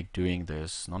do you make doing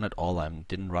this? None at all. I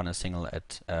didn't run a single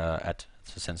ad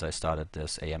since I started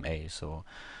this AMA. So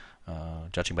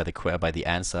judging by the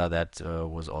answer that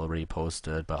was already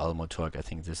posted by Almoturk, I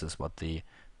think this is what the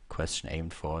question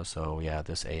aimed for. So yeah,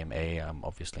 this AMA, I'm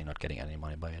obviously not getting any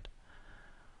money by it.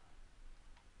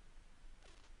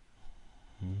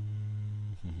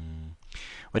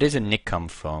 Where does your nick come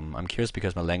from? I'm curious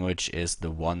because my language is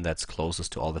the one that's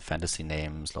closest to all the fantasy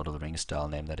names, Lord of the Rings style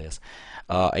name that is.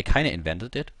 I kind of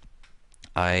invented it.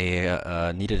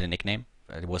 I needed a nickname.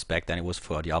 It was back then, it was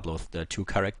for Diablo 2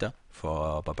 character,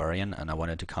 for Barbarian, and I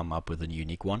wanted to come up with a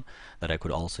unique one that I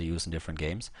could also use in different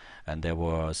games. And there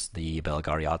was the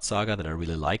Belgariad saga that I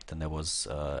really liked, and there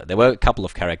were a couple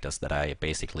of characters that I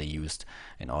basically used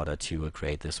in order to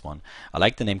create this one. I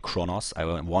like the name Kronos. I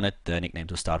wanted the nickname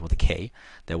to start with a K.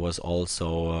 There was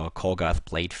also Korgath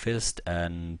Bladefist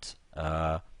and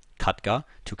Khadgar,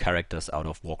 2 characters out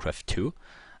of Warcraft 2.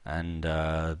 And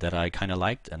that I kind of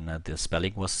liked, and the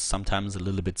spelling was sometimes a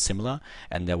little bit similar.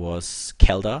 And there was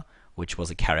Khaldor, which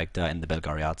was a character in the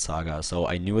Belgariad saga. So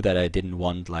I knew that I didn't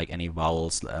want like any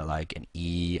vowels like an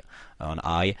E or an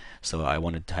I. So I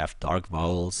wanted to have dark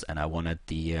vowels, and I wanted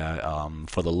the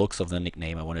for the looks of the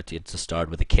nickname, I wanted it to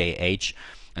start with a KH.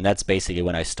 And that's basically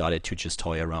when I started to just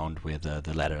toy around with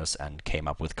the letters and came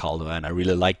up with Khaldor, and I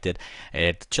really liked it.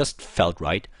 It just felt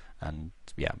right, and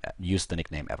yeah, used the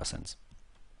nickname ever since.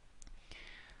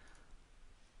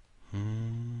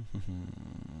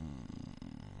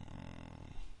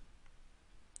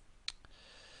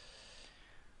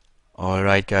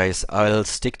 Alright guys, I'll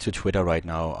stick to Twitter right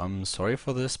now. I'm sorry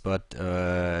for this, but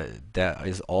there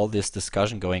is all this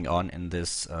discussion going on in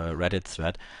this Reddit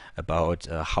thread about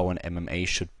how an MMA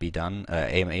should be done,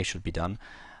 AMA should be done,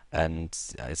 and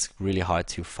it's really hard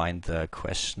to find the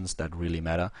questions that really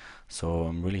matter. So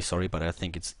I'm really sorry, but I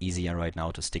think it's easier right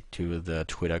now to stick to the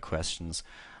Twitter questions.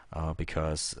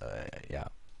 Because yeah,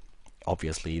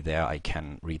 obviously there I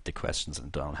can read the questions and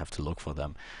don't have to look for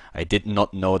them. I did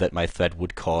not know that my thread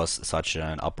would cause such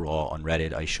an uproar on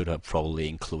Reddit. I should have probably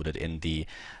included in the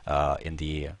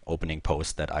opening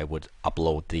post that I would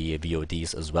upload the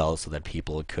VODs as well, so that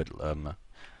people could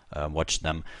watch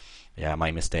them. Yeah,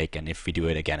 my mistake, and if we do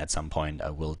it again at some point, I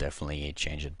will definitely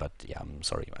change it, but yeah, I'm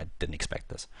sorry, I didn't expect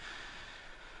this.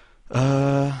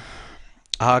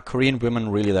 Are Korean women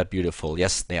really that beautiful?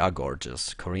 Yes, they are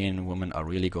gorgeous. Korean women are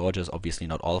really gorgeous. Obviously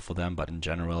not all of them, but in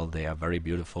general they are very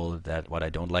beautiful. That what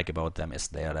I don't like about them is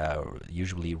they are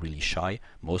usually really shy.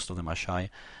 Most of them are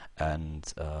shy,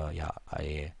 and yeah,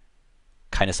 I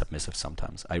kind of submissive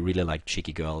sometimes. I really like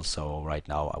cheeky girls, so right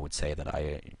now I would say that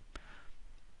I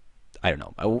don't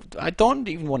know. I don't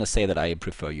even want to say that I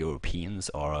prefer Europeans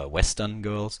or Western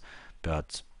girls,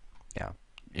 but yeah,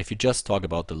 if you just talk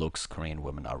about the looks, Korean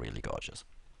women are really gorgeous.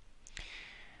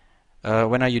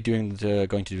 When are you going to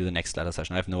do the next ladder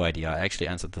session? I have no idea. I actually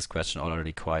answered this question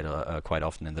already quite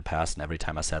often in the past, and every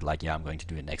time I said like, yeah, I'm going to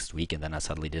do it next week, and then I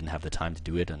suddenly didn't have the time to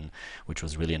do it, and which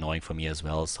was really annoying for me as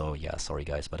well. So yeah, sorry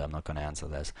guys, but I'm not going to answer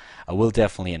this. I will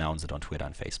definitely announce it on Twitter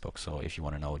and Facebook. So if you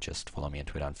want to know, just follow me on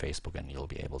Twitter and Facebook, and you'll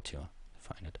be able to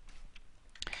find it.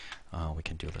 We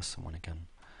can do this one again.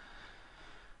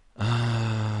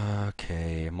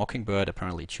 Okay, Mockingbird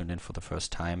apparently tuned in for the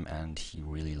first time and he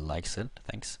really likes it.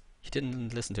 Thanks. He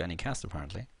didn't listen to any cast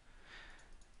apparently.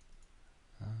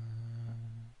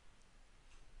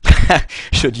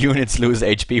 Should units lose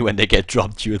HP when they get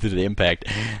dropped due to the impact?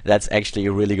 That's actually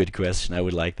a really good question. I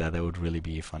would like that. That would really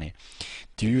be funny.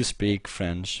 Do you speak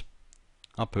French?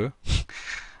 Un peu.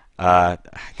 Okay,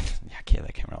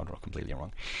 that came out completely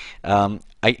wrong.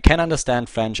 I can understand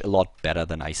French a lot better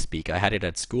than I speak. I had it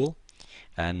at school,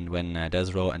 and when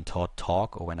Desro and Todd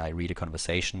talk, or when I read a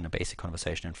conversation, a basic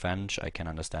conversation in French, I can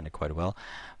understand it quite well.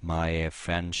 My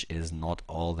French is not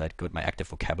all that good. My active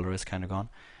vocabulary is kind of gone.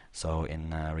 So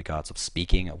in regards of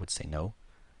speaking, I would say no.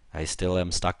 I still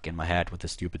am stuck in my head with the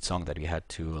stupid song that we had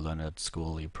to learn at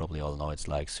school. You probably all know it's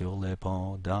like Sur le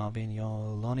pont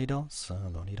d'Avignon, l'onidos,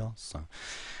 l'onidos.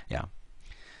 Yeah,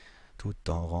 tout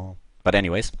en rond. But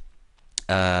anyways,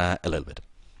 a little bit.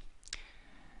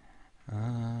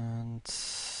 And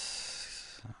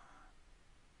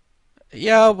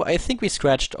yeah, I think we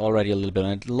scratched already a little bit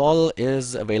on it. LOL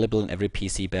is available in every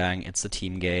PC bang. It's a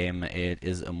team game. It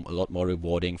is a lot more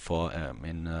rewarding for,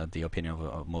 in the opinion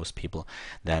of most people,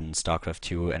 than StarCraft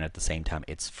 2, and at the same time,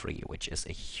 it's free, which is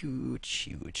a huge,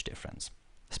 huge difference,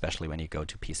 especially when you go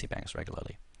to PC bangs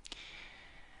regularly.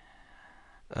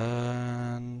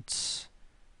 And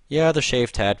yeah, the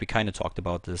shaved head. We kind of talked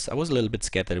about this. I was a little bit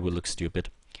scared that it would look stupid,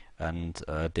 and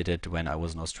did it when I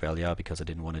was in Australia because I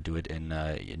didn't want to do it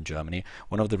in Germany.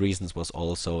 One of the reasons was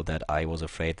also that I was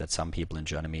afraid that some people in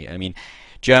Germany, I mean,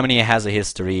 Germany has a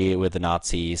history with the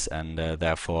Nazis, and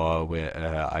therefore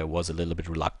I was a little bit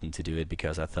reluctant to do it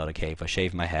because I thought, okay, if I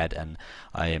shave my head and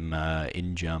I'm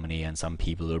in Germany, and some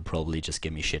people will probably just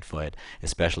give me shit for it,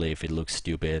 especially if it looks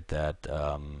stupid that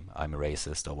I'm a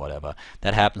racist or whatever.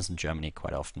 That happens in Germany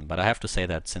quite often, but I have to say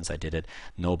that since I did it,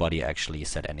 nobody actually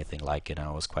said anything like it, and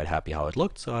I was quite happy how it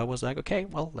looked, so I was like, okay,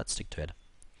 well, let's stick to it.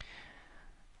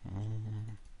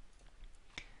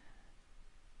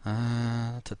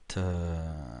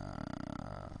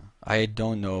 I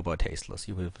don't know about Tasteless.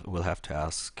 You will have to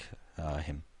ask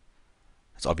him.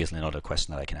 It's obviously not a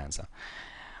question that I can answer.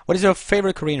 What is your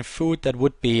favorite Korean food? That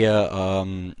would be a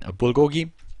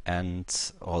bulgogi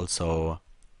and also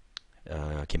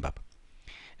kimbap.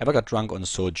 Ever got drunk on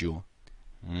soju?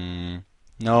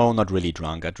 No, not really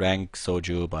drunk. I drank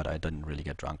soju, but I didn't really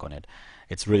get drunk on it.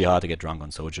 It's really hard to get drunk on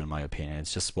soju, in my opinion.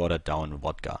 It's just watered down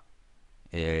vodka.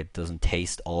 It doesn't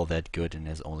taste all that good and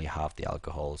is only half the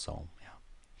alcohol, so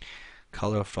yeah.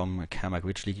 Khaldor from Kamak,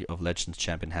 which League of Legends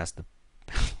champion has the...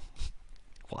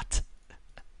 What?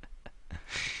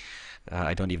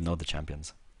 I don't even know the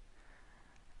champions.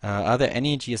 Are there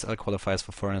any GSL qualifiers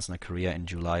for foreigners in Korea in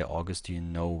July, August? Do you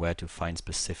know where to find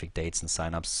specific dates and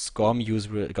signups?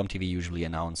 GomTV usually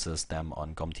announces them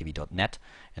on gomtv.net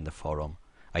in the forum.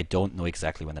 I don't know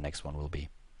exactly when the next one will be.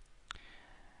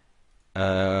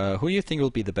 Who do you think will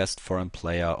be the best foreign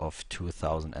player of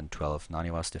 2012?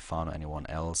 Naniwa, Stefano, anyone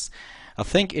else? I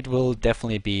think it will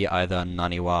definitely be either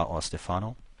Naniwa or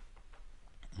Stefano.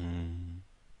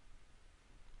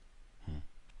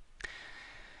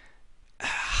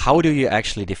 How do you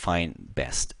actually define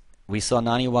best? We saw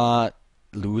Naniwa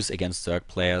lose against Zerg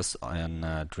players on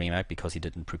DreamHack because he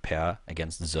didn't prepare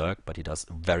against Zerg, but he does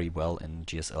very well in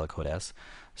GSL Code S.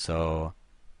 So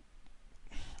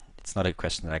it's not a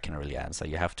question that I can really answer.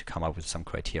 You have to come up with some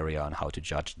criteria on how to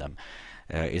judge them.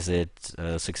 Is it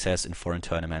success in foreign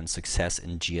tournaments, success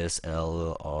in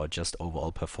GSL, or just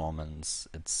overall performance?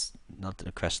 It's not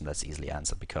a question that's easily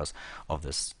answered because of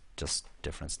this just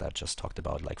difference that I just talked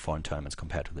about, like foreign tournaments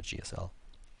compared to the GSL.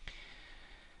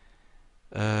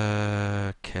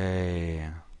 Okay.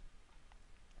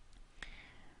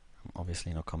 I'm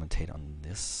obviously not commentate on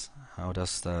this. How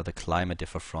does the climate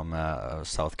differ from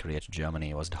South Korea to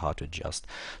Germany? Was it hard to adjust?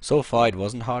 So far it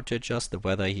wasn't hard to adjust. The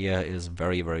weather here is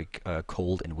very, very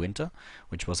cold in winter,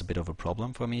 which was a bit of a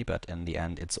problem for me, but in the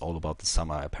end it's all about the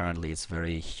summer. Apparently it's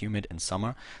very humid in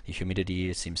summer. The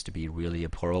humidity seems to be really a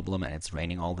problem, and it's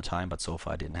raining all the time, but so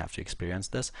far I didn't have to experience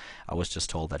this. I was just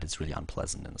told that it's really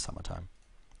unpleasant in the summertime.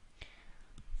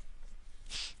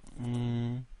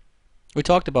 We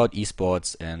talked about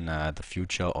eSports in the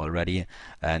future already,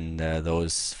 and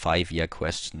those 5-year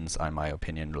questions are, in my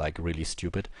opinion, like really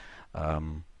stupid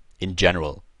in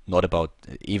general. Not about,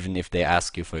 even if they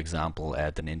ask you, for example,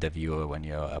 at an interview or when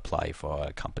you apply for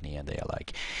a company and they are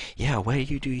like, yeah, where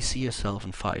do you see yourself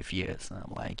in 5 years? And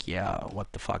I'm like, yeah,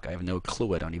 what the fuck? I have no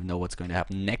clue. I don't even know what's going to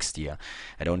happen next year.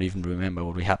 I don't even remember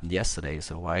what happened yesterday,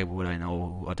 so why would I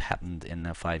know what happened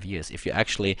in 5 years? If you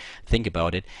actually think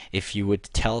about it, if you would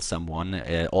tell someone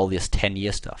all this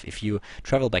 10-year stuff, if you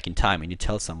travel back in time and you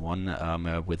tell someone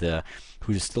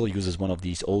who still uses one of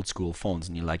these old school phones,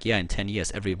 and you're like, yeah, in 10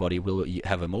 years everybody will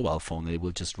have a mobile phone, they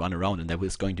will just run around, and there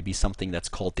is going to be something that's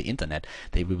called the internet,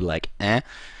 they will be like, eh?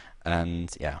 And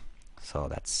yeah, so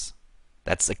that's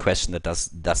a question that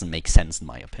doesn't make sense in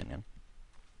my opinion.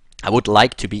 I would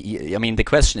like to be, I mean, the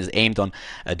question is aimed on,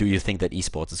 do you think that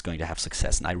esports is going to have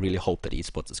success? And I really hope that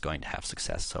esports is going to have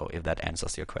success. So if that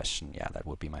answers your question, yeah, that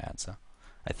would be my answer.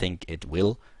 I think it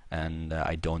will, and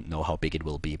I don't know how big it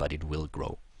will be, but it will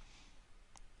grow.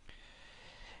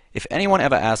 If anyone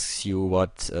ever asks you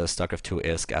what StarCraft 2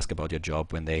 is, ask about your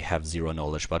job when they have zero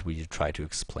knowledge. What will you try to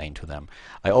explain to them?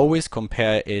 I always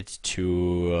compare it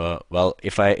to, well,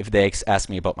 if they ask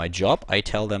me about my job, I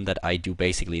tell them that I do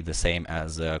basically the same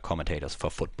as commentators for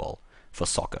football, for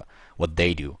soccer, what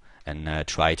they do, and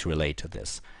try to relate to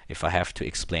this. If I have to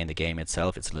explain the game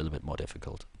itself, it's a little bit more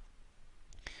difficult.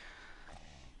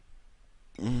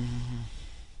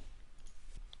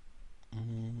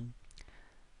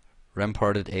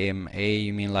 Ramparted AMA,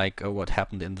 you mean like what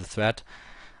happened in the thread?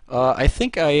 I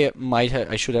think I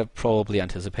should have probably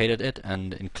anticipated it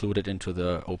and included into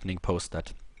the opening post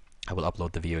that I will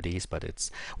upload the VODs, but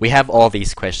we have all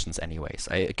these questions anyways.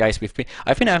 Guys,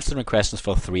 I've been answering questions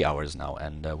for 3 hours now,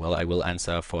 and well, I will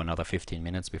answer for another 15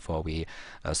 minutes before we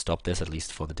stop this, at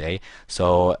least for the day.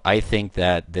 So I think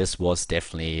that this was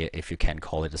definitely, if you can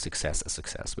call it a success,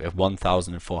 We have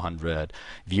 1,400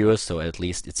 viewers, so at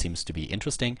least it seems to be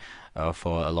interesting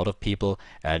for a lot of people,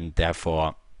 and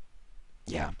therefore,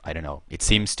 yeah, I don't know. It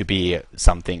seems to be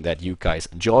something that you guys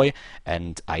enjoy,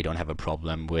 and I don't have a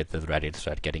problem with the Reddit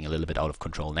thread getting a little bit out of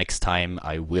control. Next time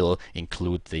I will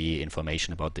include the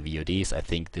information about the VODs. I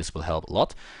think this will help a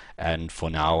lot, and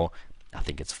for now I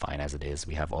think it's fine as it is.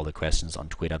 We have all the questions on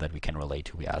Twitter that we can relate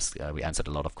to. We answered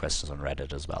a lot of questions on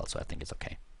Reddit as well, so I think it's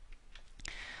okay.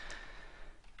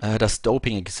 Does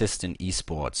doping exist in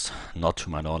esports? Not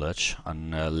to my knowledge,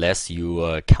 unless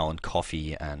you count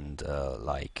coffee and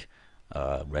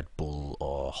Red Bull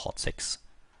or Hot Six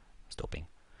as doping.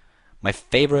 My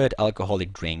favorite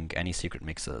alcoholic drink, any secret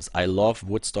mixers. I love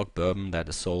Woodstock bourbon that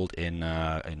is sold in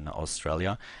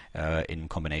Australia in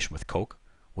combination with Coke.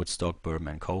 Woodstock bourbon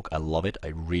and Coke. I love it. I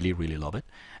really, really love it.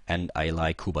 And I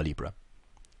like Cuba Libre,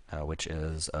 which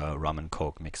is a rum and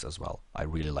Coke mix as well. I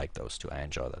really like those two. I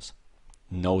enjoy this.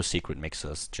 No secret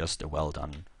mixers, just a well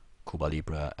done Cuba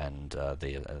Libre and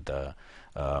the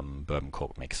bourbon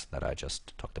Coke mix that I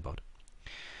just talked about.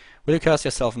 Will you cast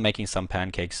yourself making some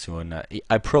pancakes soon?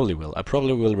 I probably will. I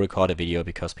probably will record a video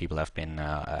because people have been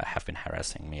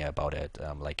harassing me about it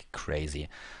like crazy.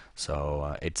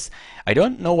 So I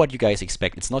don't know what you guys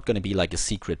expect. It's not going to be like a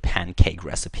secret pancake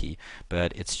recipe,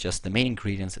 but it's just the main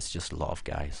ingredients. It's just love,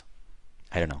 guys.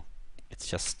 I don't know. It's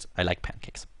just I like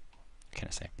pancakes. What can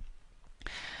I say?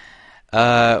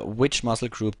 Which muscle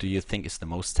group do you think is the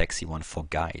most sexy one for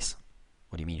guys?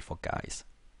 What do you mean for guys?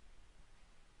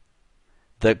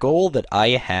 The goal that I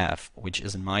have, which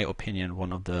is in my opinion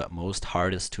one of the most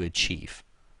hardest to achieve,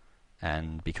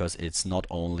 and because it's not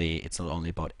only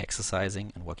about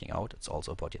exercising and working out, it's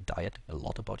also about your diet, a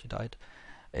lot about your diet,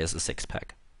 is a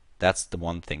six-pack. That's the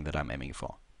one thing that I'm aiming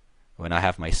for. When I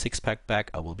have my six-pack back,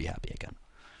 I will be happy again.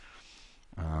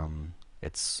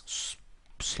 It's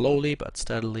slowly but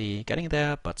steadily getting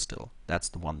there, but still, that's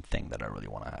the one thing that I really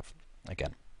want to have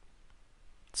again.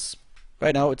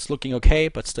 Right now it's looking okay,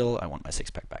 but still I want my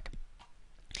six-pack back.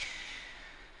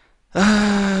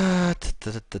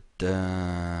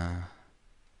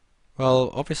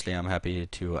 Well, obviously I'm happy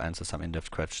to answer some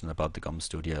in-depth questions about the GOM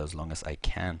studio as long as I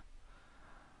can.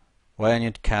 Why aren't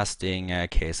you casting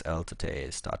KSL today,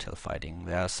 StarTale Fighting?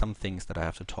 There are some things that I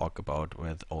have to talk about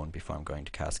with Owen before I'm going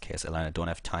to cast KSL, and I don't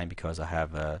have time because I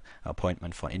have an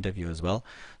appointment for an interview as well,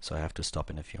 so I have to stop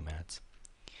in a few minutes.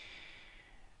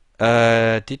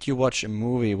 Did you watch a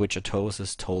movie which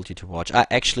Atosis told you to watch? I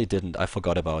actually didn't. I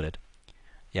forgot about it.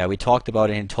 Yeah, we talked about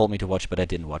it and he told me to watch, but I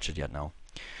didn't watch it yet, no.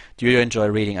 Do you enjoy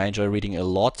reading? I enjoy reading a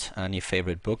lot. Any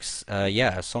favorite books?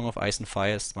 Yeah, Song of Ice and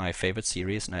Fire is my favorite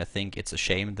series, and I think it's a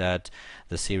shame that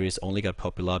the series only got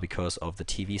popular because of the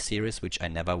TV series, which I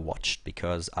never watched,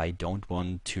 because I don't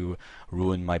want to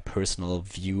ruin my personal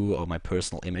view or my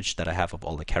personal image that I have of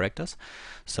all the characters.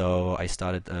 So I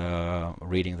started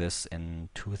reading this in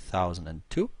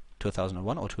 2002,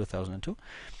 2001 or 2002.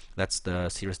 That's the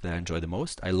series that I enjoy the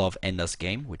most. I love Ender's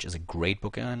Game, which is a great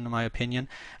book in my opinion.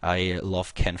 I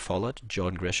love Ken Follett,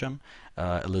 John Grisham,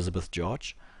 Elizabeth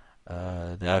George.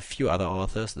 There are a few other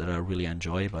authors that I really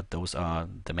enjoy, but those are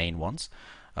the main ones.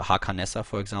 Hakan Nessa,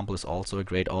 for example, is also a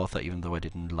great author, even though I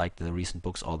didn't like the recent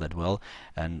books all that well.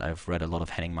 And I've read a lot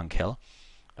of Henning Mankell,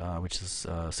 which is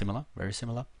similar, very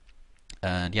similar.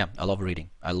 And yeah, I love reading.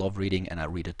 I love reading, and I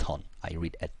read a ton. I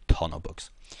read a ton of books.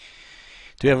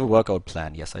 Do you have a workout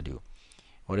plan? Yes, I do.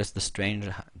 What is the strange?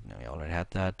 No, we already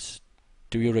had that.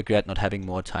 Do you regret not having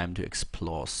more time to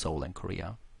explore Seoul and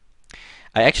Korea?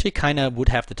 I actually kind of would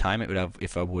have the time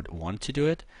if I would want to do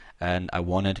it, and I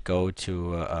want to go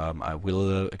to. I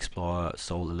will explore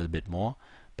Seoul a little bit more,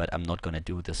 but I'm not gonna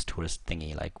do this tourist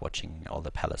thingy like watching all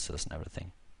the palaces and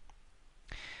everything.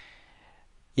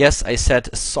 Yes, I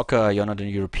said soccer, you're not a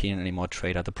European anymore,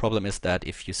 trader. The problem is that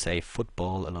if you say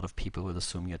football, a lot of people will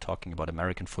assume you're talking about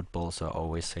American football, so I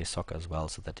always say soccer as well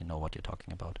so that they know what you're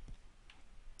talking about.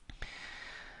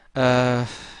 Uh,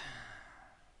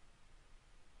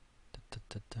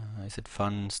 is it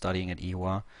fun studying at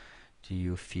Iowa? Do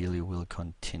you feel you will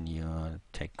continue to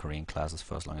take Korean classes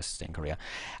for as long as you stay in Korea?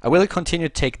 I will continue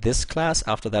to take this class.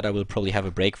 After that, I will probably have a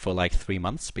break for like 3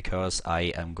 months because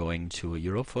I am going to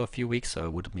Europe for a few weeks, so I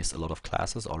would miss a lot of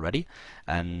classes already.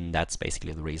 And that's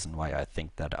basically the reason why I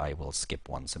think that I will skip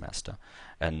 1 semester.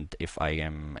 And if I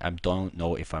don't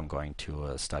know if I'm going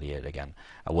to study it again.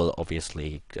 I will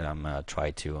obviously try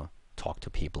to talk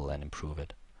to people and improve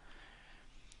it.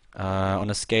 On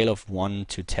a scale of 1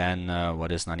 to 10, what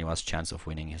is Naniwa's chance of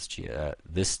winning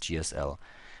this GSL?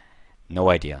 No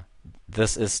idea.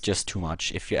 This is just too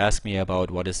much. If you ask me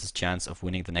about what is his chance of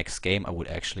winning the next game, I would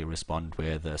actually respond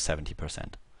with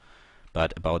 70%.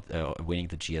 But about winning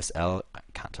the GSL, I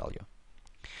can't tell you.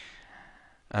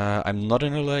 I'm not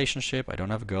in a relationship. I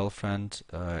don't have a girlfriend.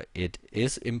 It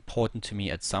is important to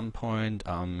me at some point.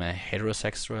 I'm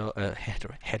heterosexual.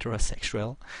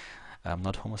 Heterosexual. I'm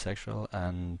not homosexual,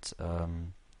 and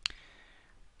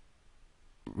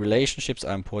relationships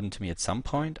are important to me at some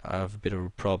point. I have a bit of a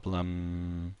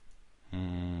problem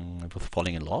with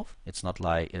falling in love. It's not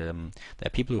like there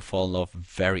are people who fall in love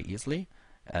very easily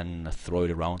and throw it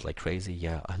around like crazy.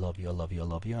 Yeah, I love you, I love you, I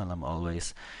love you, and I'm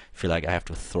always feel like I have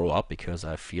to throw up because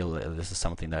I feel this is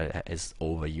something that is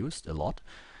overused a lot.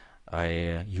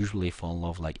 I usually fall in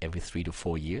love like every 3 to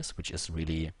 4 years, which is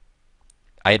really.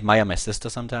 I admire my sister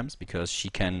sometimes because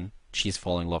she's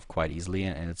falling in love quite easily,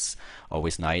 and it's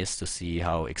always nice to see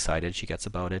how excited she gets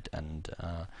about it and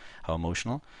how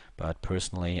emotional. But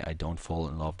personally, I don't fall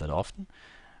in love that often.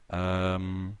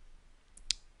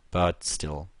 But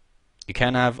still, you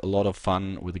can have a lot of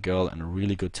fun with a girl and a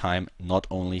really good time, not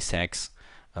only sex,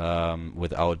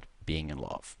 without being in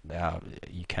love.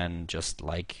 You can just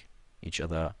like each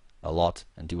other a lot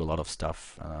and do a lot of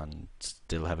stuff and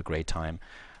still have a great time.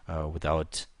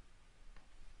 Without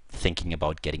thinking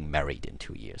about getting married in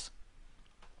 2 years.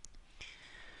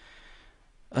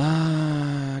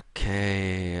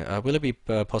 Okay, will it be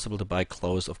possible to buy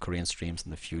clothes of Korean streams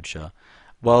in the future?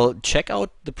 Well, check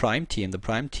out the Prime team. The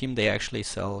Prime team, they actually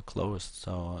sell clothes,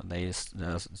 so they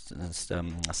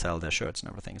sell their shirts and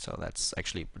everything, so that's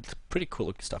actually pretty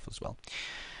cool stuff as well.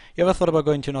 You ever thought about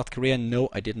going to North Korea? No,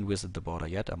 I didn't visit the border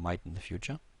yet. I might in the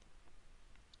future.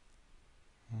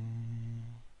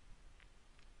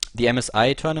 The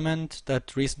MSI tournament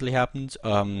that recently happened.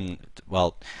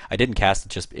 Well, I didn't cast it.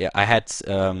 Just I had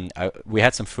we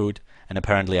had some food, and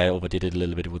apparently I overdid it a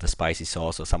little bit with the spicy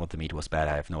sauce, or some of the meat was bad.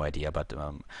 I have no idea, but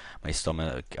my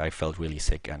stomach, I felt really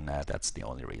sick, and that's the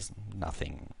only reason.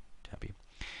 Nothing happy.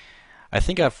 I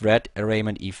think I've read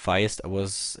Raymond E. Feist. I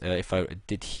was if I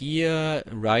did here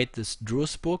write this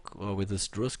Druze book or with this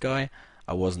Druze guy,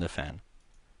 I wasn't a fan.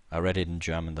 I read it in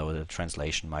German though. The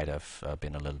translation might have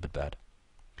been a little bit bad.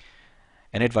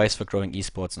 Any advice for growing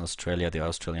esports in Australia? The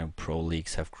Australian pro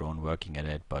leagues have grown working at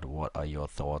it, but what are your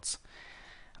thoughts?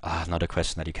 Not a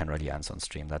question that you can really answer on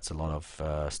stream. That's a lot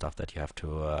of stuff that you have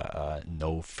to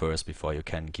know first before you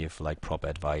can give like proper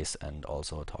advice and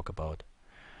also talk about.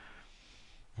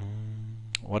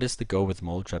 What is the go with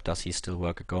Moletrap? Does he still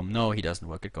work at GOM? No, he doesn't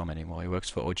work at GOM anymore. He works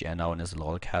for OGN now and is a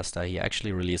LOL caster. He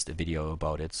actually released a video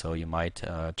about it, so you might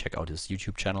check out his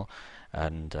YouTube channel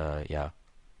and yeah,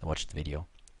 watch the video.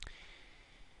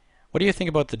 What do you think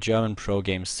about the German pro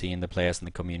game scene, the players in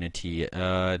the community?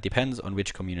 Depends on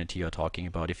which community you're talking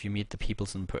about. If you meet the people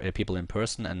in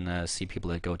person and see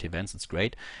people that go to events, it's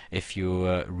great. If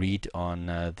you read on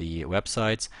the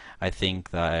websites, I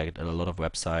think that a lot of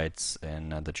websites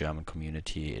in the German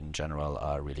community in general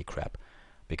are really crap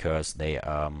because they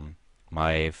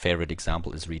My favorite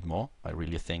example is Read More. I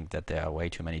really think that there are way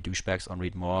too many douchebags on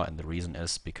Read More, and the reason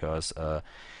is because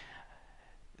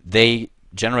they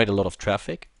generate a lot of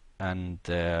traffic, and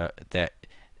the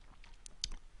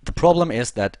problem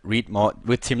is that Read More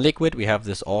with Team Liquid, we have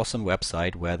this awesome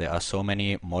website where there are so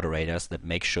many moderators that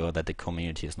make sure that the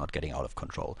community is not getting out of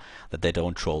control, that they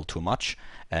don't troll too much,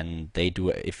 and they do.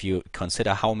 If you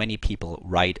consider how many people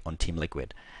write on Team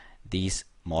Liquid, these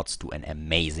mods do an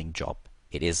amazing job.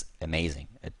 It is amazing.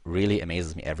 It really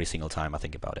amazes me every single time I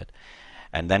think about it.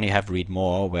 And then you have Read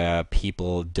More, where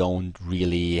people don't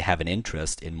really have an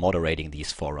interest in moderating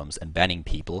these forums and banning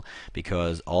people,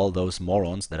 because all those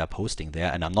morons that are posting there,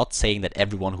 and I'm not saying that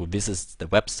everyone who visits the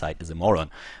website is a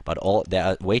moron, but there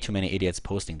are way too many idiots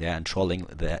posting there and trolling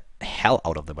the hell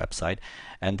out of the website,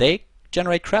 and they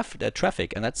generate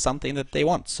traffic, and that's something that they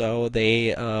want. So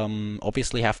they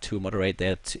obviously have to moderate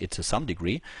that to some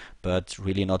degree, but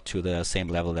really not to the same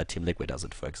level that Team Liquid does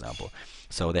it, for example.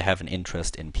 So they have an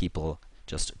interest in people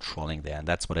just trolling there, and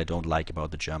that's what I don't like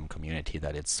about the German community,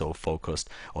 that it's so focused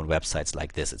on websites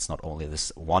like this. It's not only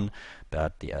this one,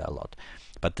 but a lot.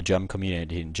 But the German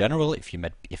community in general, if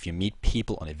you meet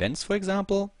people on events, for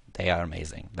example, they are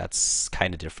amazing. That's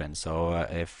kind of different. So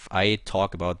if I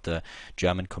talk about the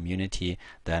German community,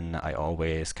 then I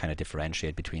always kind of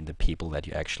differentiate between the people that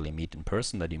you actually meet in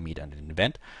person, that you meet at an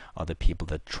event, or the people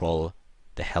that troll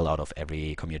the hell out of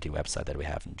every community website that we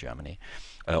have in Germany,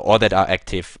 or that are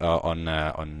active on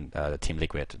Team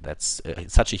Liquid. That's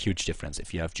such a huge difference.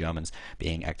 If you have Germans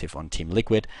being active on Team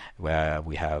Liquid, where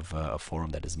we have a forum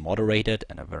that is moderated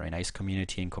and a very nice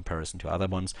community in comparison to other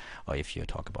ones, or if you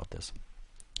talk about this.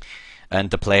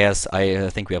 And the players, I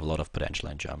think we have a lot of potential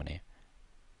in Germany.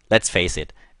 Let's face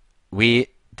it, we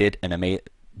did an amazing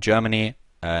Germany,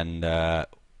 and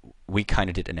we kind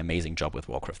of did an amazing job with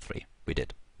Warcraft 3. We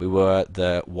did. We were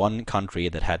the one country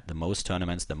that had the most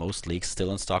tournaments, the most leagues. Still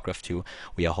in StarCraft 2,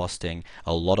 we are hosting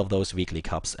a lot of those weekly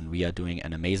cups, and we are doing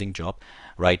an amazing job.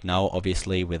 Right now,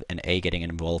 obviously, with NA getting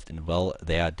involved in well,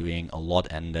 they are doing a lot,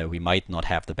 and we might not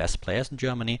have the best players in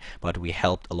Germany, but we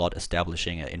helped a lot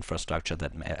establishing an infrastructure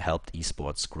that helped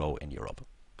esports grow in Europe.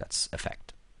 That's a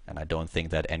fact. And I don't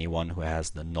think that anyone who has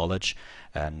the knowledge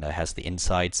and has the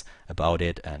insights about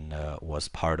it, and was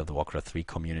part of the Warcraft 3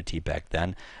 community back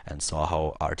then and saw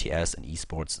how RTS and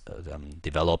esports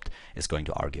developed, is going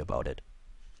to argue about it.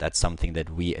 That's something that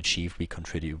we achieved. We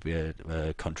contributed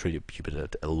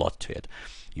a lot to it.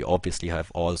 You obviously have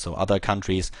also other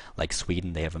countries like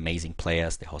Sweden. They have amazing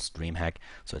players. They host DreamHack,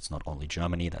 so it's not only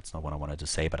Germany. That's not what I wanted to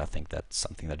say, but I think that's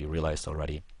something that you realized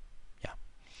already.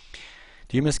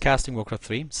 Do you miss casting Warcraft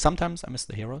 3? Sometimes I miss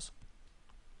the heroes.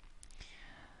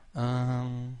 Are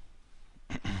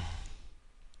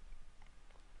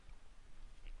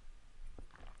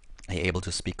you able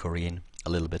to speak Korean a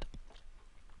little bit?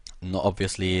 No,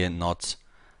 obviously not.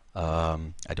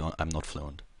 I'm not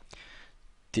fluent.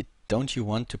 Don't you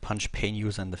want to punch pain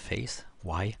user in the face?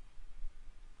 Why?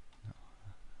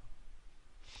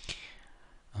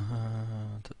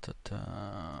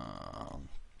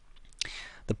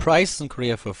 The prices in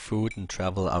Korea for food and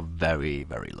travel are very,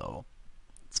 very low.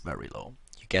 It's very low.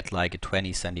 You get like a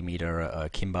 20 centimeter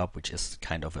kimbap, which is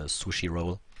kind of a sushi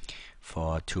roll,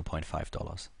 for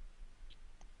 $2.5.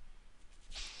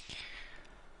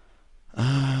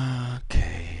 Okay.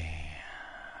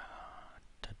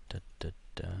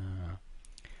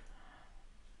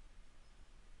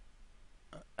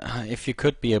 If you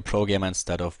could be a pro gamer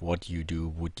instead of what you do,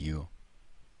 would you?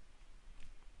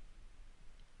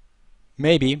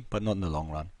 Maybe, but not in the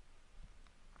long run.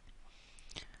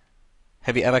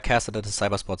 Have you ever casted at the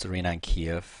Cybersports Arena in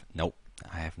Kiev? Nope,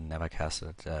 I have never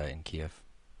casted in Kiev.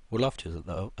 Would love to,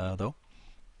 though.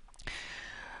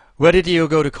 Where did you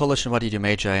go to college and what did you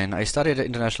major in? I studied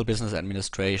international business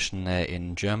administration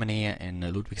in Germany, in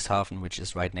Ludwigshafen, which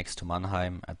is right next to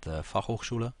Mannheim, at the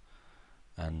Fachhochschule.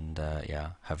 And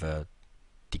yeah, have a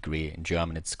degree. In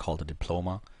German it's called a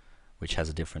diploma, which has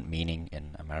a different meaning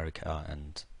in America,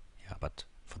 and yeah, but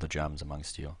for the Germans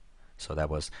amongst you. So that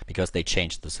was because they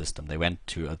changed the system. They went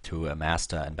to a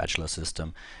master and bachelor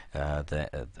system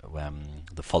the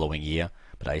following year,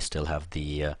 but I still have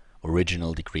the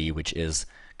original degree, which is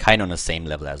kind of on the same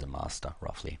level as a master,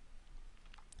 roughly.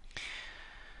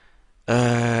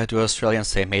 Do Australians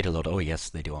say mate a lot? Oh yes,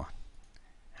 they do.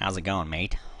 How's it going,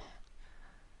 mate?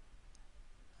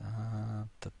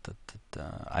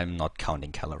 I'm not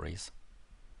counting calories.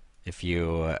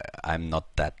 I'm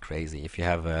not that crazy. If you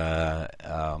have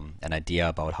an idea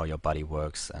about how your body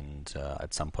works, and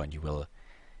at some point you will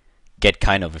get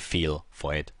kind of a feel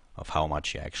for it, of how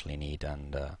much you actually need,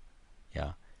 and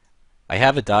yeah. I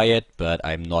have a diet, but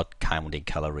I'm not counting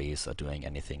calories or doing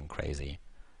anything crazy.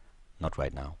 Not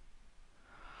right now.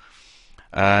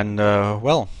 And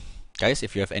well, guys,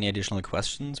 if you have any additional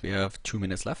questions, we have 2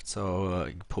 minutes left, so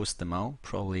post them out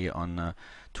probably on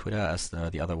Twitter, as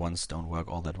the other ones don't work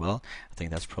all that well. I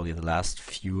think that's probably the last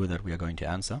few that we are going to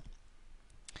answer.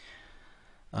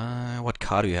 What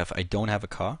car do you have? I don't have a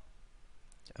car.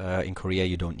 In Korea,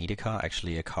 you don't need a car.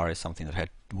 Actually, a car is something that I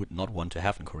would not want to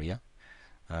have in Korea.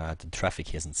 The traffic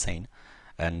here is insane.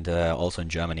 And also in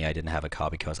Germany, I didn't have a car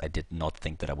because I did not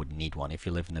think that I would need one. If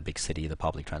you live in a big city, the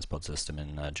public transport system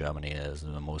in Germany is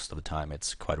most of the time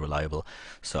it's quite reliable.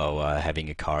 So having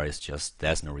a car is just,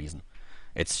 there's no reason.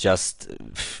 It's just,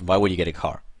 why would you get a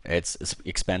car? It's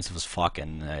expensive as fuck,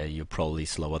 and you're probably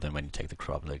slower than when you take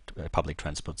the public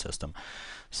transport system.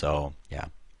 So yeah.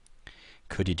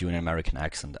 Could you do an American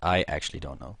accent? I actually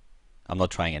don't know. I'm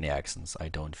not trying any accents. I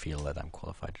don't feel that I'm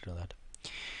qualified to do that.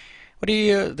 What do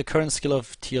you, the current skill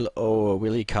of TLO,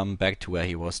 will he come back to where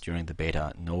he was during the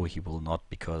beta? No, he will not,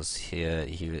 because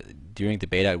during the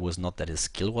beta it was not that his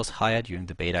skill was higher. During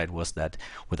the beta it was that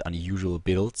with unusual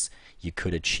builds you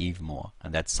could achieve more,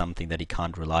 and that's something that he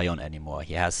can't rely on anymore.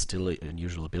 He has still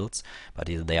unusual builds, but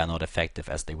they are not effective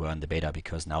as they were in the beta,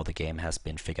 because now the game has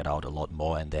been figured out a lot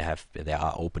more, and there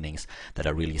are openings that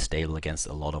are really stable against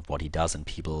a lot of what he does, and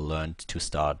people learned to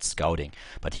start scouting.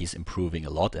 But he's improving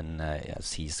a lot, and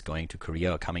as he's going to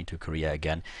Korea or coming to Korea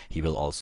again, he will also